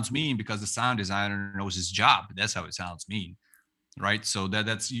 it sounds mean because the sound designer knows his job. That's how it sounds mean, right? So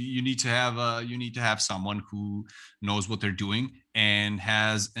that's you need to have someone who knows what they're doing and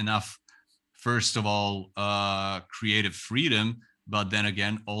has enough, first of all, creative freedom, but then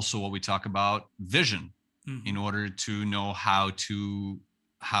again also what we talk about, vision, in order to know how to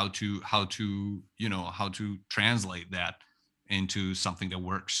translate that into something that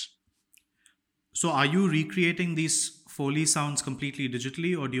works. So, are you recreating these Foley sounds completely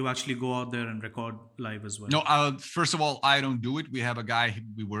digitally, or do you actually go out there and record live as well? No, first of all, I don't do it. We have a guy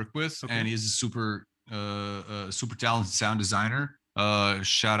we work with, and he's a super talented sound designer.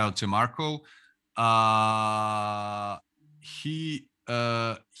 Shout out to Marco. He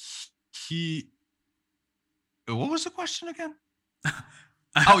he. What was the question again?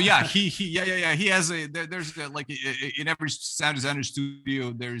 Oh yeah, yeah. He has there's like in every sound designer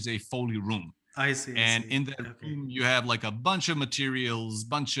studio there's a Foley room. I see. And in that room you have like a bunch of materials,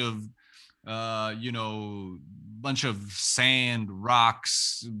 bunch of bunch of sand,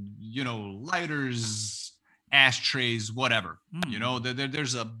 rocks, lighters, ashtrays, whatever.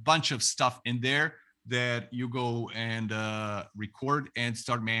 There's a bunch of stuff in there that you go and record and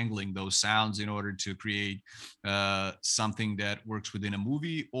start mangling those sounds in order to create something that works within a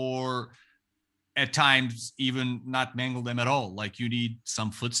movie, or at times even not mangle them at all. Like, you need some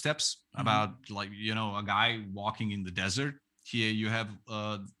footsteps, about like a guy walking in the desert. Here you have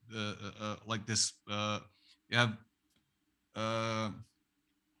like this you have a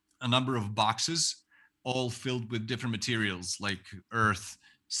number of boxes all filled with different materials like earth,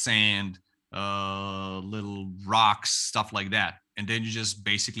 sand, little rocks, stuff like that. And then you just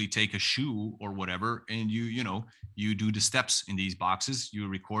basically take a shoe or whatever, and you do the steps in these boxes, you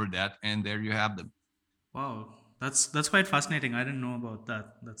record that, and there you have them. Wow, that's quite fascinating. I didn't know about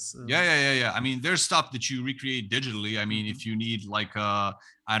that. That's Yeah. I mean, there's stuff that you recreate digitally. I mean, if you need like I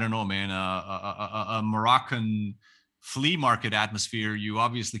don't know, man, a Moroccan flea market atmosphere, you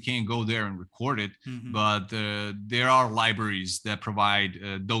obviously can't go there and record it. But there are libraries that provide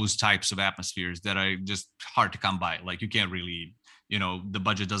those types of atmospheres that are just hard to come by. Like, you can't really, the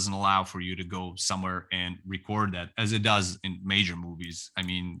budget doesn't allow for you to go somewhere and record that, as it does in major movies. I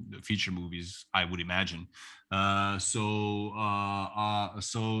mean, feature movies, I would imagine. So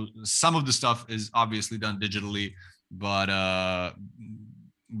some of the stuff is obviously done digitally, but a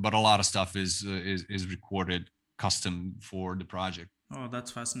lot of stuff is recorded custom for the project. Oh, that's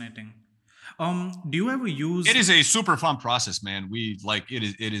fascinating. Do you ever use? It is a super fun process, man. We like it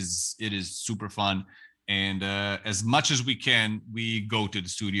is super fun. And as much as we can, we go to the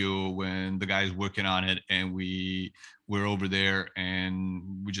studio when the guy's working on it, and we're over there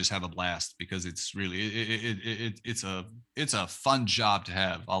and we just have a blast, because it's really it's a fun job to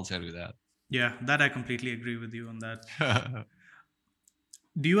have. I'll tell you that. Yeah, that I completely agree with you on that.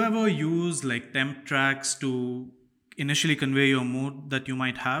 Do you ever use like temp tracks to initially convey your mood that you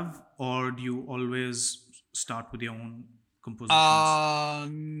might have, or do you always start with your own compositions?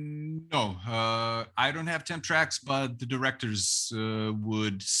 No, I don't have temp tracks, but the directors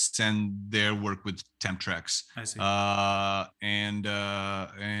would send their work with temp tracks. I see.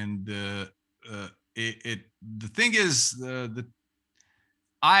 The thing is,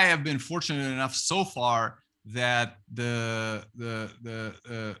 I have been fortunate enough so far that that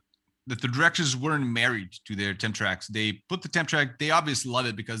the directors weren't married to their temp tracks. They put the temp track. They obviously love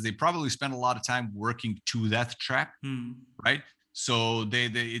it because they probably spent a lot of time working to that track, right? So they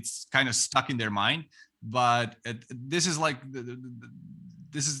it's kind of stuck in their mind. But this is like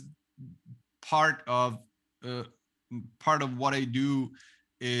this is part of what I do,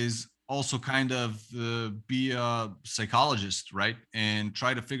 is also kind of be a psychologist, right? And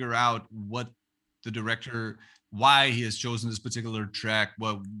try to figure out what the director, why he has chosen this particular track,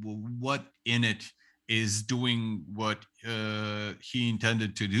 what in it is doing what he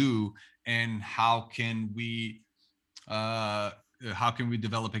intended to do, and how can we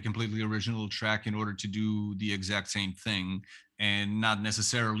develop a completely original track in order to do the exact same thing and not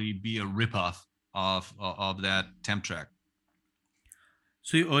necessarily be a ripoff of that temp track.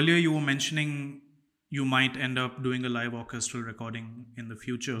 So earlier you were mentioning you might end up doing a live orchestral recording in the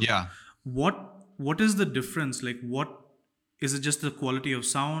future. Yeah. What is the difference? Like, what is it? Just the quality of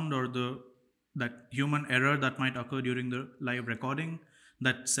sound, or the that human error that might occur during the live recording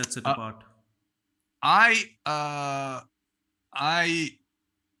that sets it Uh, apart? I I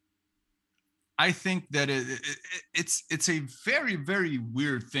I think that it's a very very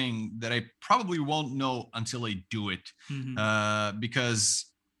weird thing that I probably won't know until I do it, Mm-hmm. because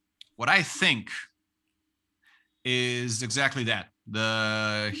what I think is exactly that: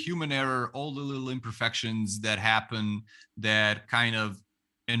 the human error, all the little imperfections that happen that kind of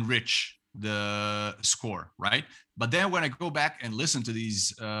enrich the score, right? But then when I go back and listen to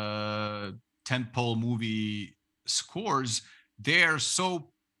these tentpole movie scores, they're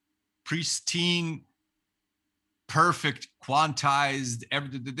so pristine, perfect, quantized,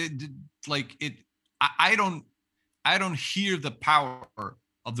 everything. Like it, I don't, I don't hear the power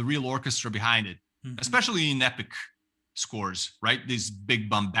of the real orchestra behind it, Mm-hmm. especially in epic scores, right? These big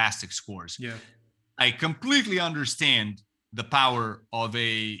bombastic scores. Yeah. I completely understand the power of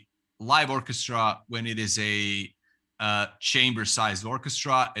a live orchestra when it is a chamber-sized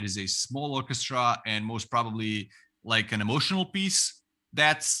orchestra. It is a small orchestra, and most probably like an emotional piece.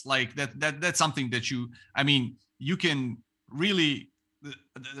 That's like that's something that I mean, you can really.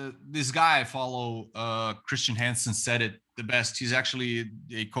 This guy I follow, Christian Hansen, said it the best. He's actually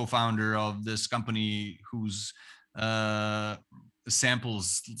a co-founder of this company whose uh, sample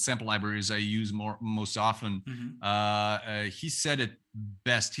libraries I use most often. Mm-hmm. He said it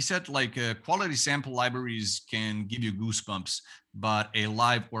best. He said like quality sample libraries can give you goosebumps, but a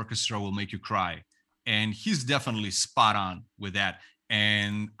live orchestra will make you cry. And he's definitely spot on with that.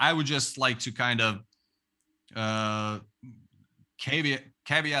 And I would just like to kind of uh,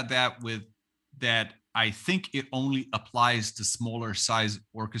 caveat that with that I think it only applies to smaller size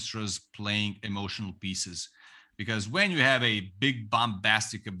orchestras playing emotional pieces. Because when you have a big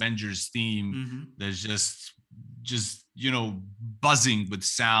bombastic Avengers theme Mm-hmm. that's just buzzing with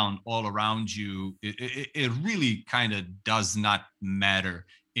sound all around you, it really kind of does not matter,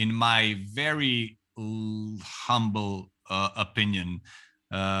 in my very humble opinion.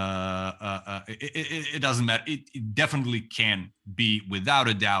 It doesn't matter. It definitely can be, without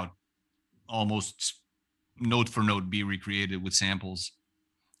a doubt, almost note for note, be recreated with samples.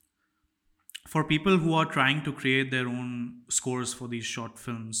 For people who are trying to create their own scores for these short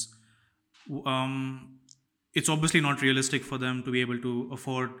films, um, it's obviously not realistic for them to be able to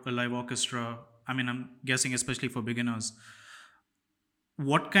afford a live orchestra. I mean, I'm guessing, especially for beginners.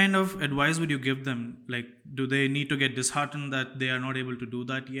 What kind of advice would you give them? Like, do they need to get disheartened that they are not able to do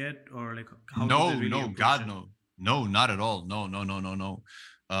that yet, or like, how do they No, really no, approach God, it? no, no, not at all. No, no, no, no, no.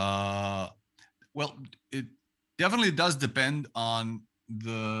 Uh, well, it definitely does depend on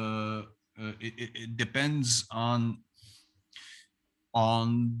the. It depends on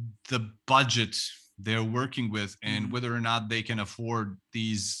the budget they're working with, and Mm-hmm. whether or not they can afford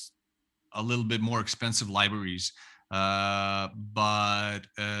these a little bit more expensive libraries. But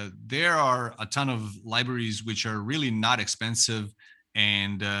there are a ton of libraries which are really not expensive,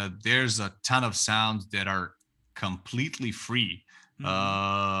 and there's a ton of sounds that are completely free. Mm-hmm.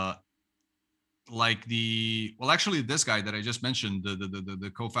 Uh, like actually, this guy that I just mentioned,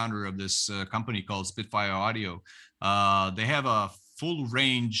 the co-founder of this company called Spitfire Audio, they have a full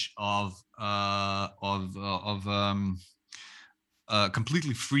range of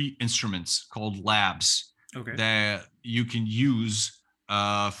completely free instruments called labs Okay. that you can use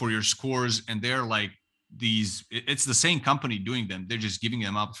for your scores, and they're like it's the same company doing them, they're just giving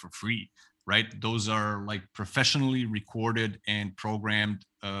them up for free, right? Those are like professionally recorded and programmed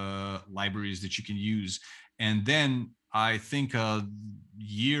libraries that you can use. And then I think a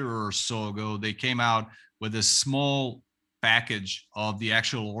year or so ago they came out with a small package of the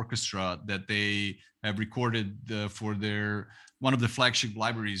actual orchestra that they have recorded for their one of the flagship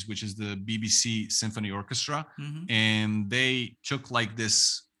libraries, which is the BBC Symphony Orchestra. Mm-hmm. And they took like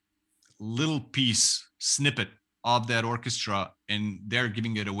this little piece snippet of that orchestra, and they're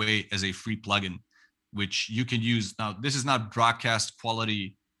giving it away as a free plugin, which you can use. Now, this is not broadcast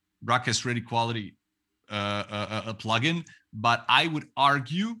ready quality a plugin, but I would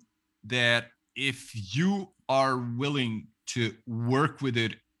argue that if you are willing to work with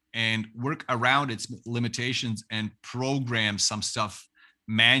it and work around its limitations and program some stuff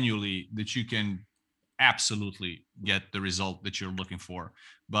manually, that you can absolutely get the result that you're looking for.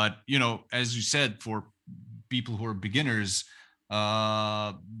 But as you said, for people who are beginners,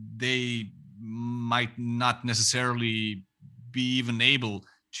 they might not necessarily be even able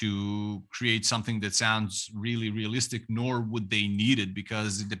to create something that sounds really realistic, nor would they need it,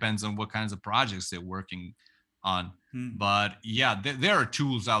 because it depends on what kinds of projects they're working on. But yeah, there are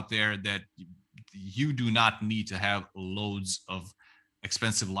tools out there that you do not need to have loads of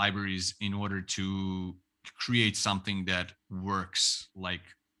expensive libraries in order to create something that works like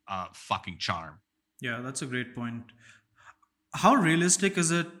a fucking charm. Yeah, that's a great point. How realistic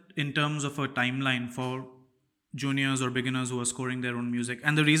is it in terms of a timeline for juniors or beginners who are scoring their own music?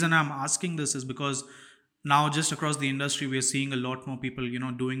 And the reason I'm asking this is because now just across the industry we're seeing a lot more people,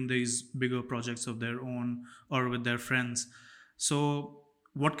 doing these bigger projects of their own or with their friends. So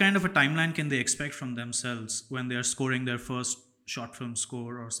what kind of a timeline can they expect from themselves when they're scoring their first short film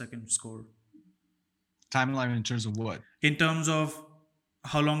score or second score? Timeline in terms of what? In terms of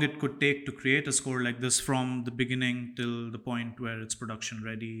how long it could take to create a score like this from the beginning till the point where it's production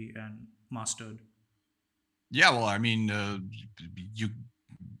ready and mastered. Yeah, well, I mean, you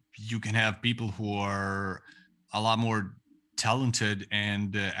you can have people who are a lot more talented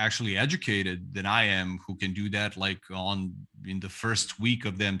and actually educated than I am, who can do that like on in the first week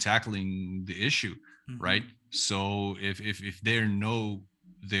of them tackling the issue, right? So if they know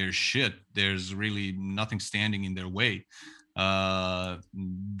their shit, there's really nothing standing in their way.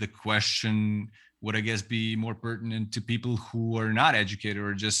 The question would, I guess, be more pertinent to people who are not educated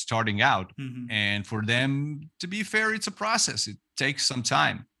or just starting out. And for them, to be fair, it's a process. It takes some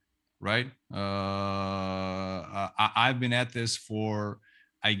time, right? I've been at this for,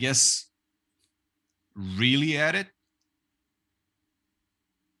 I guess, really at it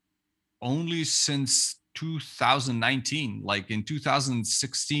only since 2019. Like in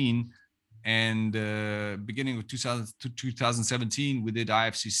 2016 and beginning of 2017, we did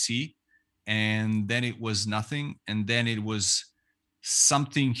IFCC, and then it was nothing, and then it was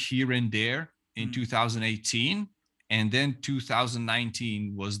something here and there in 2018. And then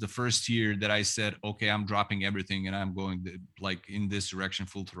 2019 was the first year that I said, okay, I'm dropping everything and I'm going like in this direction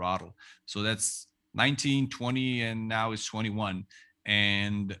full throttle. So that's 19, 20, and now it's 21.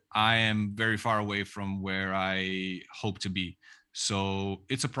 And I am very far away from where I hope to be. So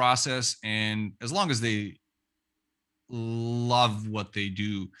it's a process. And as long as they love what they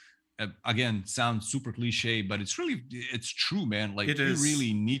do, again, sounds super cliche, but it's true, man. Like, you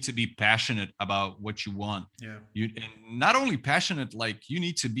really need to be passionate about what you want. Yeah. And not only passionate, like you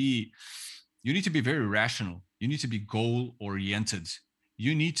need to be very rational. You need to be goal oriented.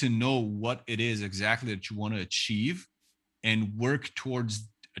 You need to know what it is exactly that you want to achieve and work towards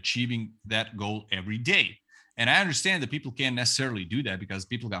achieving that goal every day. And I understand that people can't necessarily do that because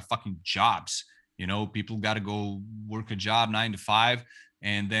people got fucking jobs. People got to go work a job 9 to 5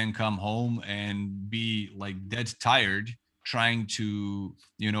 and then come home and be like dead tired trying to,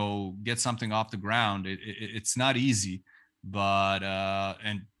 get something off the ground. It's not easy. But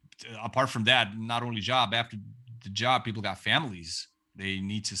and apart from that, not only job, after the job, people got families. They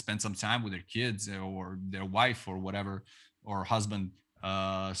need to spend some time with their kids or their wife or whatever, or husband.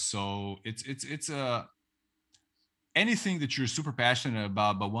 So it's anything that you're super passionate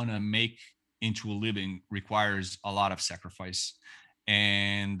about but want to make into a living requires a lot of sacrifice.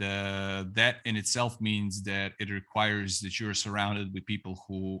 And that in itself means that it requires that you're surrounded with people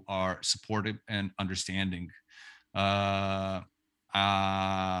who are supportive and understanding. uh,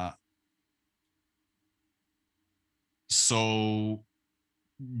 uh, so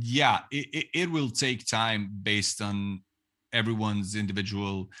yeah, it will take time based on everyone's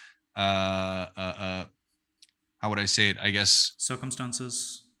individual how would I say it? I guess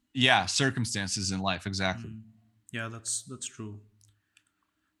Circumstances. yeah, circumstances in life. Exactly. Yeah, that's true.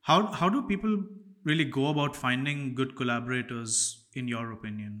 How do people really go about finding good collaborators in your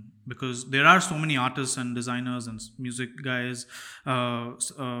opinion? Because there are so many artists and designers and music guys,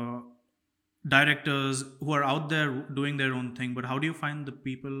 directors who are out there doing their own thing. But how do you find the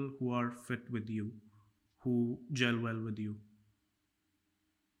people who are fit with you, who gel well with you?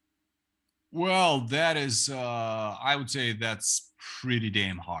 Well, that is, I would say that's pretty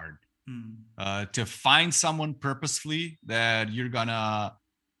damn hard. To find someone purposely that you're gonna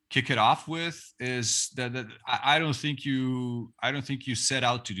kick it off with is that I don't think you set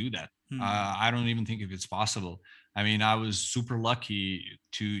out to do that. I don't even think if it's possible. I mean, I was super lucky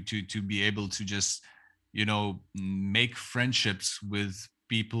to be able to just make friendships with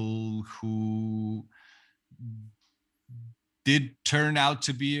people who did turn out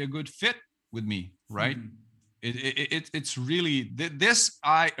to be a good fit with me, right? It's really this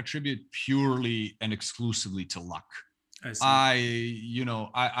I attribute purely and exclusively to luck. I see.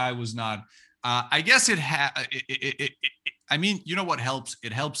 I was not. I guess it had. I mean, you know what helps?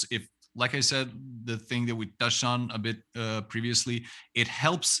 It helps if like I said, the thing that we touched on a bit previously, it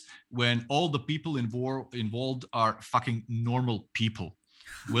helps when all the people involved are fucking normal people,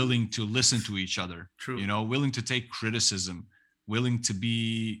 willing to listen to each other, True. willing to take criticism, willing to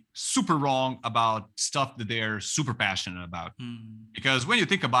be super wrong about stuff that they're super passionate about. Because when you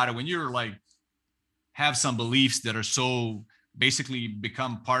think about it, when you're like have some beliefs that are so basically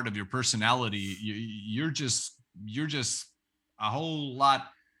become part of your personality, you're just a whole lot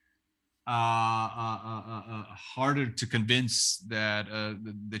harder to convince that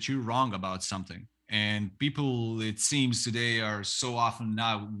you're wrong about something. And people, it seems today, are so often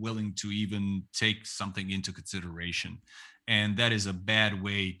not willing to even take something into consideration. And that is a bad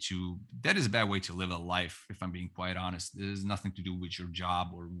way to live a life, if I'm being quite honest. It has nothing to do with your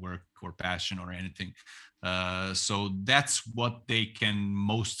job or work or passion or anything. So that's what they can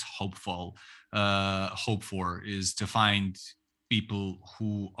most hope for, is to find people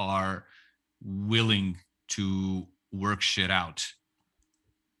who are willing to work shit out.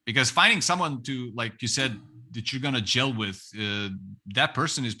 Because finding someone to, like you said, that you're gonna gel with, that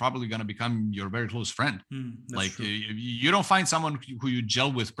person is probably gonna become your very close friend. Like true. You don't find someone who you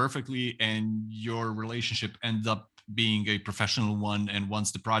gel with perfectly and your relationship ends up being a professional one, and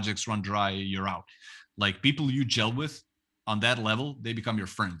once the projects run dry, you're out. Like people you gel with on that level, they become your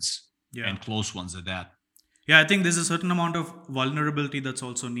friends, and close ones at that. Yeah, I think there's a certain amount of vulnerability that's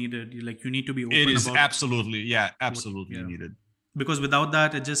also needed. Like you need to be It open is about absolutely what, absolutely needed. because without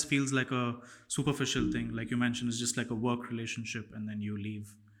that, it just feels like a superficial thing. Like you mentioned, it's just like a work relationship, and then you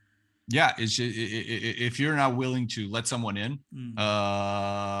leave. Yeah, it's just, if you're not willing to let someone in,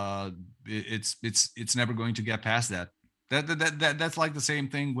 it's never going to get past that. That's like the same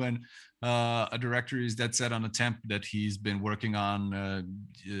thing when a director is dead set on a temp that he's been working on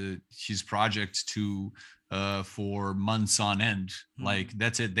his project to for months on end. Like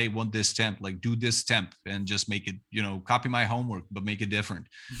that's it. They want this temp. Like do this temp and just make it. Copy my homework, but make it different.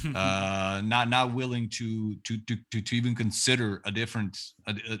 Not willing to even consider a different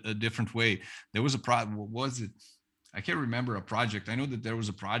way. There was what was it? I can't remember a project. I know that there was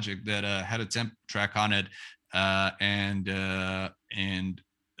a project that had a temp track on it, and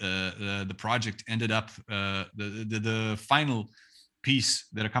the project ended up the final piece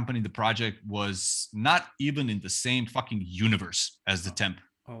that accompanied the project was not even in the same fucking universe as the temp.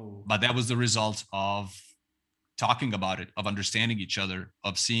 But that was the result of talking about it, of understanding each other,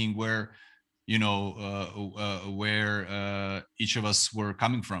 of seeing where each of us were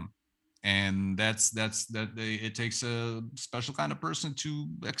coming from. And it takes a special kind of person to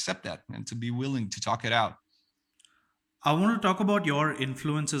accept that and to be willing to talk it out. I want to talk about your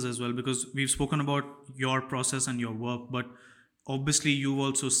influences as well, because we've spoken about your process and your work, but obviously you've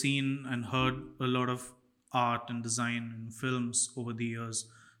also seen and heard a lot of art and design and films over the years.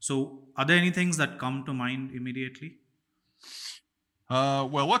 So, are there any things that come to mind immediately?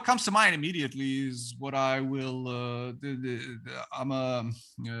 Well, what comes to mind immediately is what I will.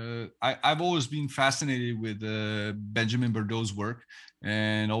 I've always been fascinated with Benjamin Bordeaux's work,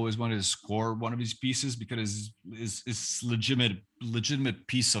 and always wanted to score one of his pieces because it's legitimate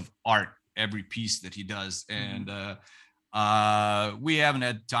piece of art. Every piece that he does, and we haven't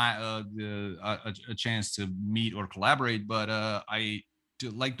had time a chance to meet or collaborate, but I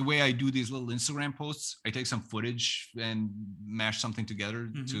like the way I do these little Instagram posts. I take some footage and mash something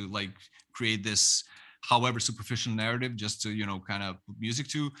together to like create this however superficial narrative, just to kind of put music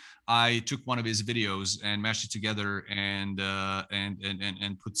to. I took one of his videos and mashed it together and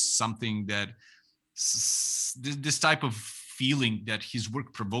put something that this type of feeling that his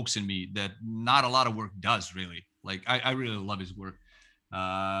work provokes in me that not a lot of work does, really. Like I really love his work,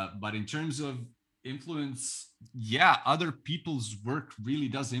 but in terms of influence, yeah, other people's work really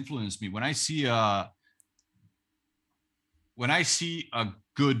does influence me. When I see a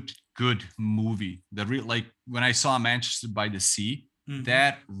good movie, like when I saw Manchester by the Sea,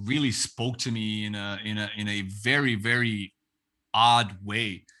 that really spoke to me in a very, very odd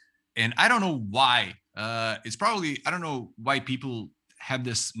way. And I don't know why. It's probably, I don't know why people have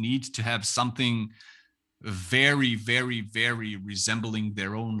this need to have something very, very, very resembling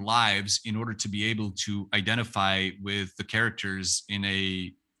their own lives in order to be able to identify with the characters in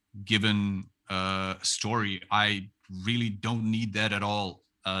a given story. I really don't need that at all.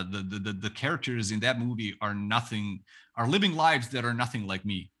 The characters in that movie are living lives that are nothing like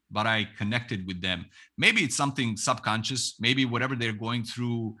me, but I connected with them. Maybe it's something subconscious. Maybe whatever they're going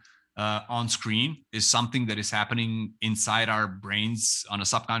through on screen is something that is happening inside our brains on a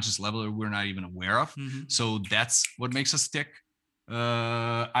subconscious level that we're not even aware of. So that's what makes us tick.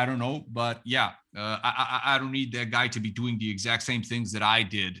 I don't know, but yeah, I don't need that guy to be doing the exact same things that I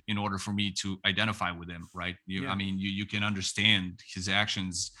did in order for me to identify with him, right? I Yeah. mean, you can understand his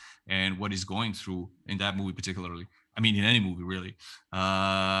actions and what he's going through in that movie, particularly. I mean, in any movie, really.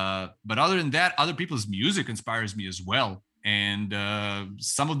 But other than that, other people's music inspires me as well. And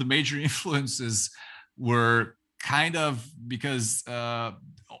some of the major influences were kind of because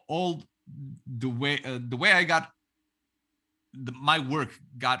all the way I got my work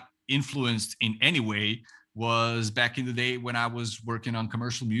got influenced in any way was back in the day when I was working on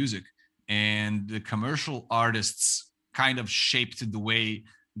commercial music, and the commercial artists kind of shaped the way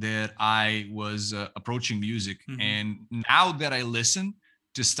that I was approaching music. Mm-hmm. And now that I listen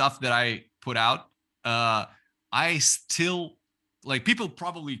to stuff that I put out, uh, I still like people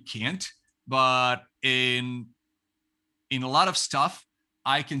probably can't, but in a lot of stuff,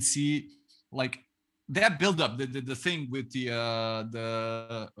 I can see like that build up, the thing with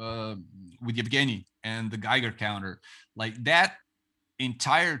Yevgeny and the Geiger counter, like that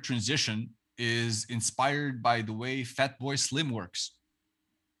entire transition is inspired by the way Fatboy Slim works.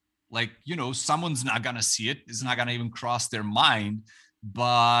 Like, someone's not gonna see it, it's not gonna even cross their mind,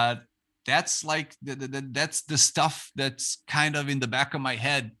 but that's like that's the stuff that's kind of in the back of my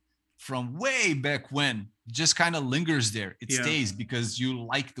head from way back when. It just kind of lingers there, it Yeah. stays because you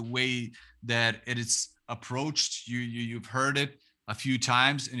like the way that it is approached. You've heard it a few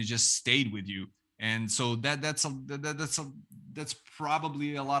times and it just stayed with you. And so that's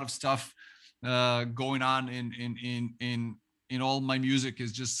probably a lot of stuff going on in all my music,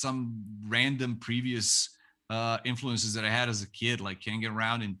 is just some random previous influences that I had as a kid, like hanging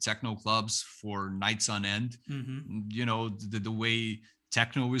around in techno clubs for nights on end. Mm-hmm. The way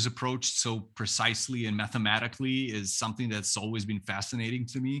techno is approached so precisely and mathematically is something that's always been fascinating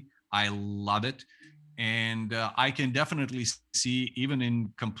to me. I love it. And I can definitely see, even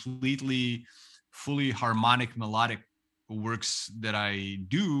in completely fully harmonic melodic works that I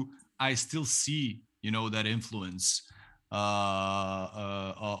do, I still see, that influence of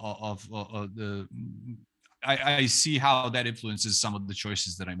the. I see how that influences some of the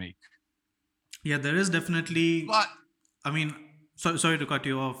choices that I make. Yeah, there is definitely. But I mean, sorry to cut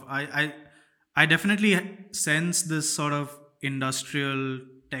you off. I definitely sense this sort of industrial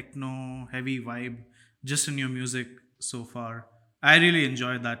techno heavy vibe just in your music so far. I really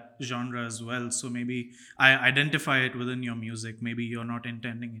enjoy that genre as well. So maybe I identify it within your music. Maybe you're not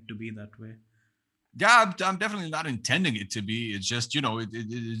intending it to be that way. yeah, I'm definitely not intending it to be. It's just,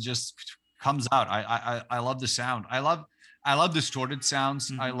 it just comes out. I love the sound. I love distorted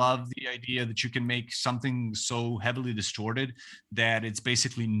sounds. I Mm-hmm. love the idea that you can make something so heavily distorted that it's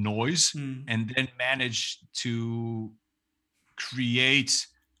basically noise, Mm. and then manage to create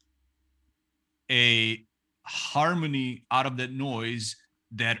a harmony out of that noise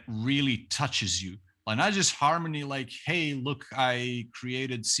that really touches you. Like, not just harmony, like, hey, look, I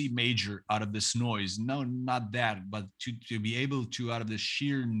created C major out of this noise. No, not that, but to be able to, out of the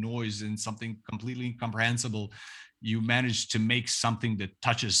sheer noise and something completely incomprehensible, you manage to make something that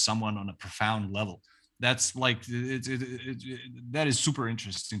touches someone on a profound level. That's like that is super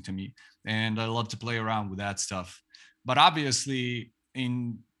interesting to me, and I love to play around with that stuff. But obviously,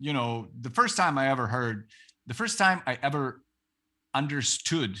 the first time I ever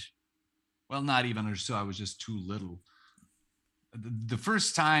understood, well, not even understood, I was just too little. The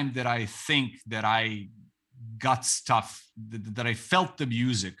first time that I think that I got stuff, that I felt the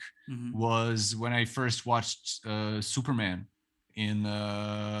music, Mm-hmm. was when I first watched Superman and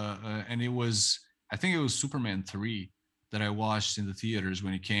it was, I think it was Superman 3 that I watched in the theaters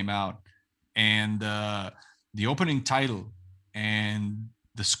when it came out. And the opening title and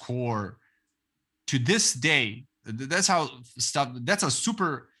the score, to this day, that's how stuff, that's a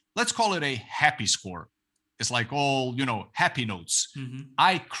super, let's call it a happy score. It's like all, happy notes. Mm-hmm.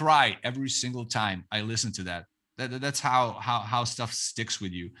 I cry every single time I listen to that. That's how stuff sticks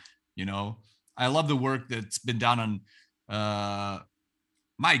with you. You know, I love the work that's been done on.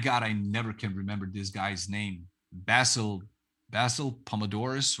 My God, I never can remember this guy's name. Basil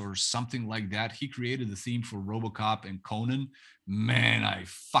Pomodoros or something like that. He created the theme for RoboCop and Conan. Man, I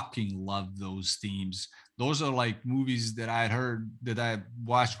fucking love those themes. Those are like movies that I had heard, that I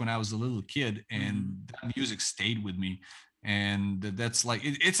watched when I was a little kid, and Mm-hmm. that music stayed with me. And that's like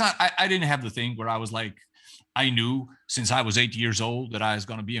it's not. I didn't have the thing where I was like, I knew since I was 8 years old that I was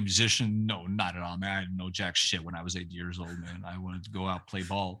going to be a musician. No, not at all, man. I didn't know jack shit when I was 8 years old, man. I wanted to go out play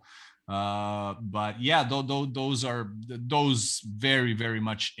ball. But yeah, those very, very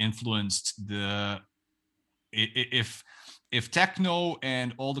much influenced the. If techno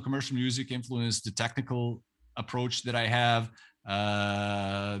and all the commercial music influenced the technical approach that I have,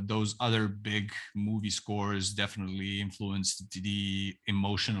 those other big movie scores definitely influenced the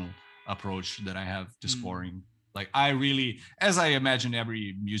emotional approach that I have to scoring. Like I really, as I imagine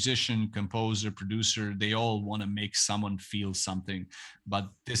every musician, composer, producer, they all want to make someone feel something. But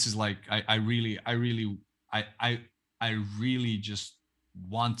this is like I I really just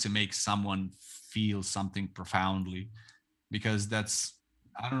want to make someone feel something profoundly, because that's,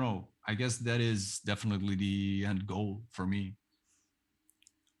 I don't know, I guess that is definitely the end goal for me.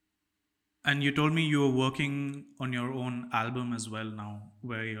 And you told me you were working on your own album as well now,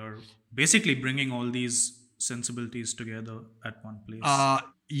 where you're basically bringing all these sensibilities together at one place. Uh,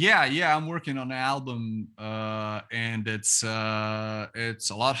 yeah, I'm working on an album, and it's a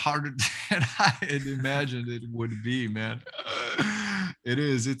lot harder than I had imagined it would be, man. It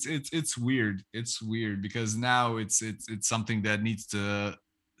is. It's weird. It's weird because now it's something that needs to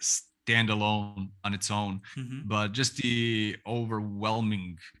stand alone on its own. Mm-hmm. But just the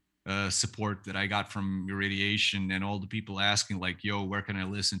overwhelming support that I got from your radiation and all the people asking like, "Yo, where can I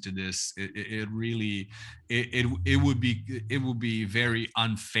listen to this?" It really, it would be very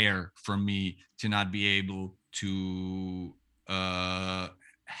unfair for me to not be able to uh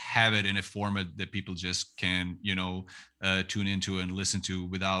have it in a format that people just can, tune into and listen to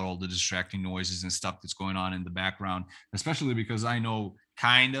without all the distracting noises and stuff that's going on in the background, especially because I know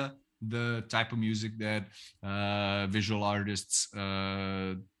kind of the type of music that visual artists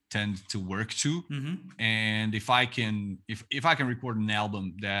tend to work to. Mm-hmm. And if I can record an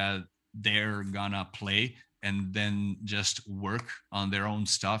album that they're gonna play and then just work on their own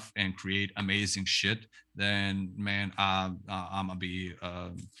stuff and create amazing shit, then man, I'm gonna be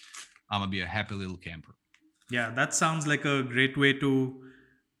a happy little camper. Yeah, that sounds like a great way to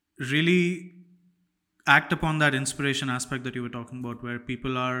really act upon that inspiration aspect that you were talking about, where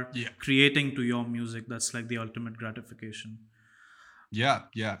people are Yeah, creating to your music. That's like the ultimate gratification. yeah,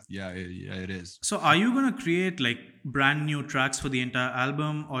 it is. So, are you going to create like brand new tracks for the entire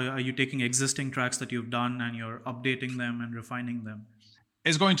album, or are you taking existing tracks that you've done and you're updating them and refining them?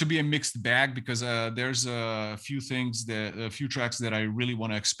 It's going to be a mixed bag because there's a few tracks that I really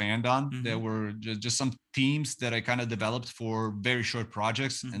want to expand on. There Mm-hmm. were just some themes that I kind of developed for very short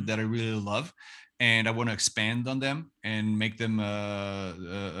projects and that I Mm-hmm. really love, and I want to expand on them and make them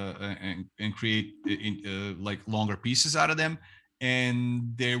and create like longer pieces out of them.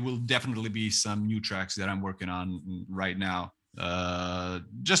 And there will definitely be some new tracks that I'm working on right now.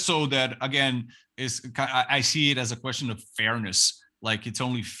 Just so that again, I see it as a question of fairness. Like it's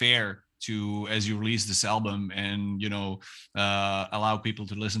only fair to, as you release this album and allow people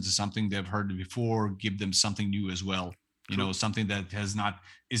to listen to something they've heard before, give them something new as well, True. something that has not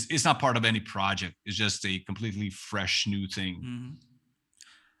is it's not part of any project, it's just a completely fresh new thing. Mm-hmm.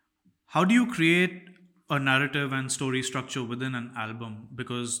 How do you create a narrative and story structure within an album?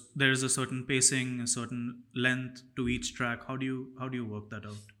 Because there is a certain pacing, a certain length to each track. How do you work that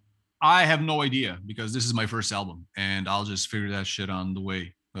out? I have no idea because this is my first album and I'll just figure that shit on the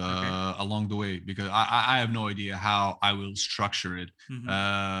way, Okay. along the way, because I have no idea how I will structure it. Mm-hmm.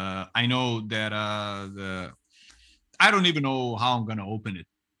 I know that I don't even know how I'm gonna open it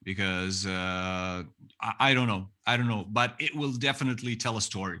because I don't know. I don't know, but it will definitely tell a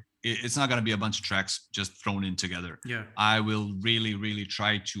story. It's not gonna be a bunch of tracks just thrown in together. Yeah. I will really, really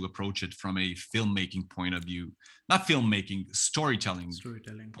try to approach it from a filmmaking point of view, not filmmaking, storytelling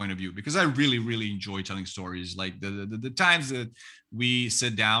Storytelling. point of view, because I really, really enjoy telling stories. Like the times that we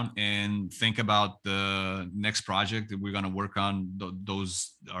sit down and think about the next project that we're gonna work on,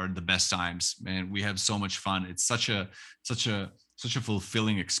 those are the best times, man. We have so much fun. It's such a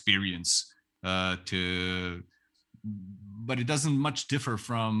fulfilling experience to but it doesn't much differ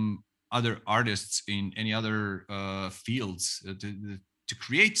from other artists in any other fields. To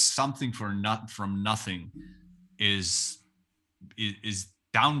create something from nothing is is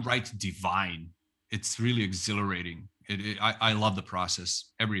downright divine. It's really exhilarating. I love the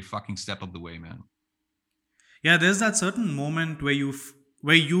process every fucking step of the way, man. Yeah, there's that certain moment where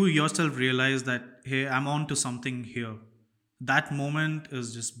you yourself realize that hey, I'm on to something here. That moment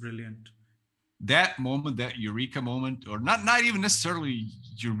is just brilliant. That moment, that eureka moment, or not even necessarily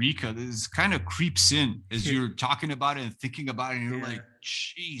eureka, this kind of creeps in as you're talking about it and thinking about it, and you're Yeah. like,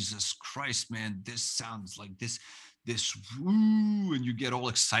 Jesus Christ, man, this sounds like this woo, and you get all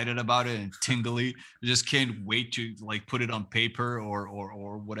excited about it and tingly. You just can't wait to like put it on paper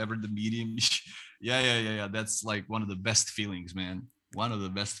or whatever the medium. Yeah. That's like one of the best feelings, man. One of the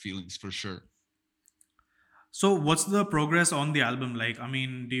best feelings for sure. So, what's the progress on the album like? I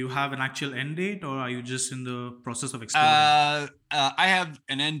mean, do you have an actual end date, or are you just in the process of exploring? I have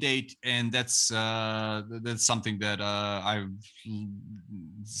an end date, and that's something that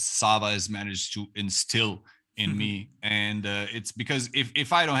Sava has managed to instill in me, and it's because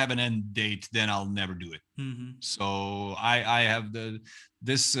if I don't have an end date, then I'll never do it. So I have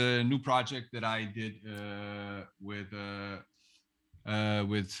this new project that I did with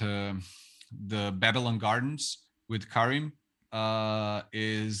the Babylon Gardens with Karim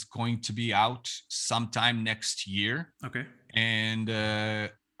is going to be out sometime next year. Okay. And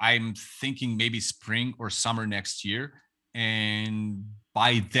I'm thinking maybe spring or summer next year. And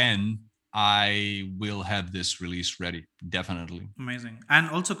by then, I will have this release ready. Definitely. Amazing. And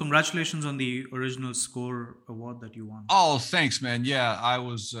also, congratulations on the original score award that you won. Oh, thanks, man. Yeah, I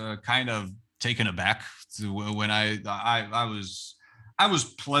was kind of taken aback when I was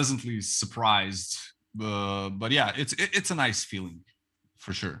pleasantly surprised. But yeah, it's a nice feeling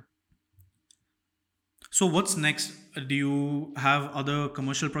for sure. So, what's next? Do you have other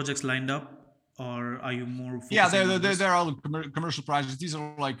commercial projects lined up, or are you more Yeah, focusing on this? there are commercial projects. These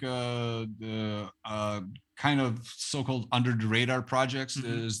are like kind of so-called under the radar projects.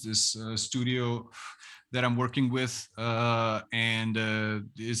 There's this studio that I'm working with, and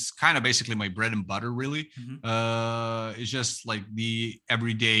it's kind of basically my bread and butter. Really, it's just like the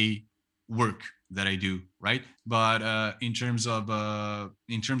everyday work that I do, right? But in terms of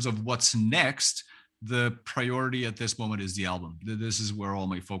what's next, the priority at this moment is the album. This is where all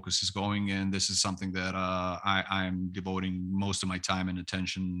my focus is going, and this is something that I'm devoting most of my time and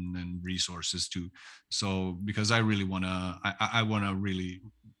attention and resources to. So because I really I want to really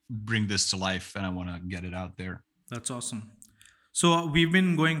bring this to life, and I want to get it out there. That's awesome. So we've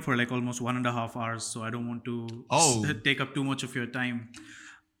been going for like almost 1.5 hours, so I don't want to Oh, take up too much of your time.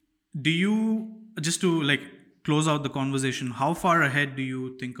 Do you, just to like close out the conversation, how far ahead do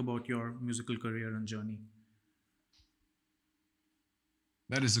you think about your musical career and journey?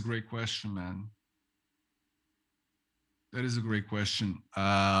 that is a great question, man. That is a great question.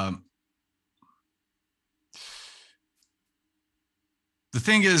 The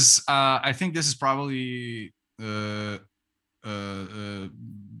thing is, I think this is probably dependent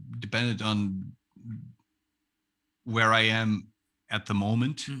on where I am at the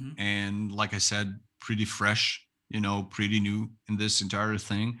moment. And like I said, pretty fresh, pretty new in this entire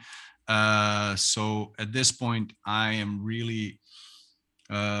thing. So at this point, I am really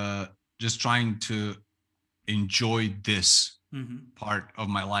just trying to enjoy this part of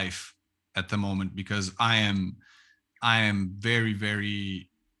my life at the moment, because I am very, very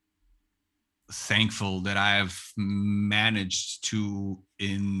thankful that I have managed to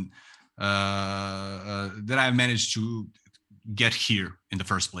get here in the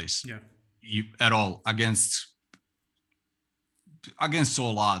first place. Yeah. At all against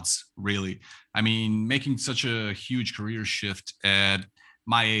all odds, really. I mean, making such a huge career shift at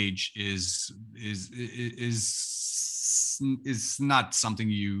my age is not something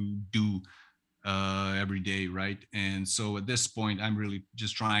you do every day, right? And so at this point, I'm really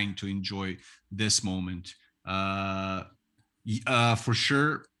just trying to enjoy this moment. For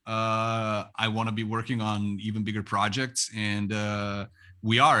sure, I want to be working on even bigger projects, and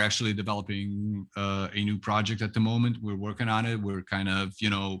we are actually developing a new project at the moment. We're working on it. We're kind of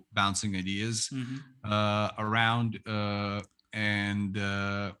bouncing ideas around, and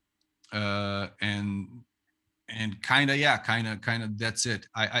kind of that's it.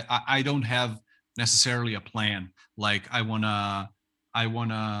 I don't have necessarily a plan. Like I wanna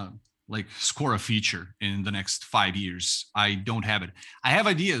like score a feature in the next 5 years. I don't have it. I have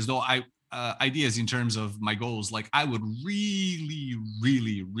ideas though. Ideas in terms of my goals. Like I would really,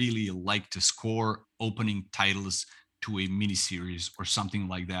 really, really like to score opening titles to a miniseries or something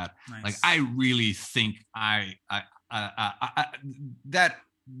like that. Nice. Like I really think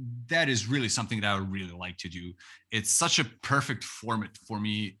that is really something that I would really like to do. It's such a perfect format for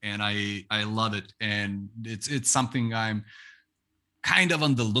me, and I love it. And it's something I'm kind of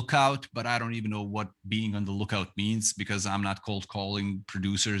on the lookout, but I don't even know what being on the lookout means, because I'm not cold calling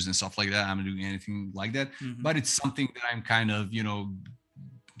producers and stuff like that. I'm not doing anything like that. But it's something that I'm kind of,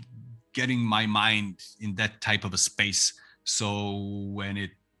 getting my mind in that type of a space. So when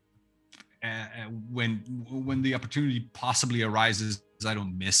it when the opportunity possibly arises, I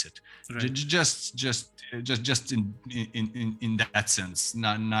don't miss it. Right. Just in that sense,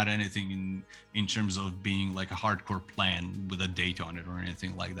 not anything in terms of being like a hardcore plan with a date on it or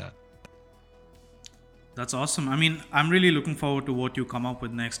anything like that. That's awesome. I mean, I'm really looking forward to what you come up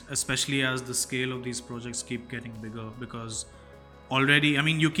with next, especially as the scale of these projects keep getting bigger, because already, I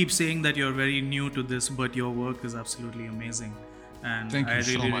mean, you keep saying that you're very new to this, but your work is absolutely amazing. And Thank you I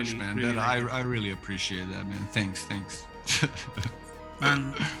really, so much, really, man. really like it. I really appreciate that, man. Thanks.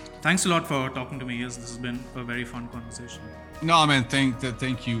 Man, thanks a lot for talking to me. Yes, this has been a very fun conversation. No, man.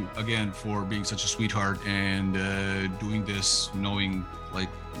 Thank you again for being such a sweetheart and doing this, knowing like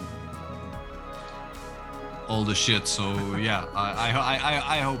all the shit. So yeah,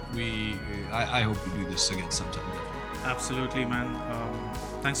 I hope we do this again sometime. Absolutely, man.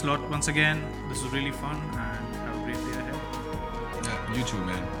 Thanks a lot once again. This was really fun, and have a great day ahead. Yeah, you too,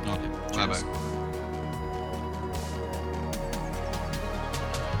 man. Okay, bye bye.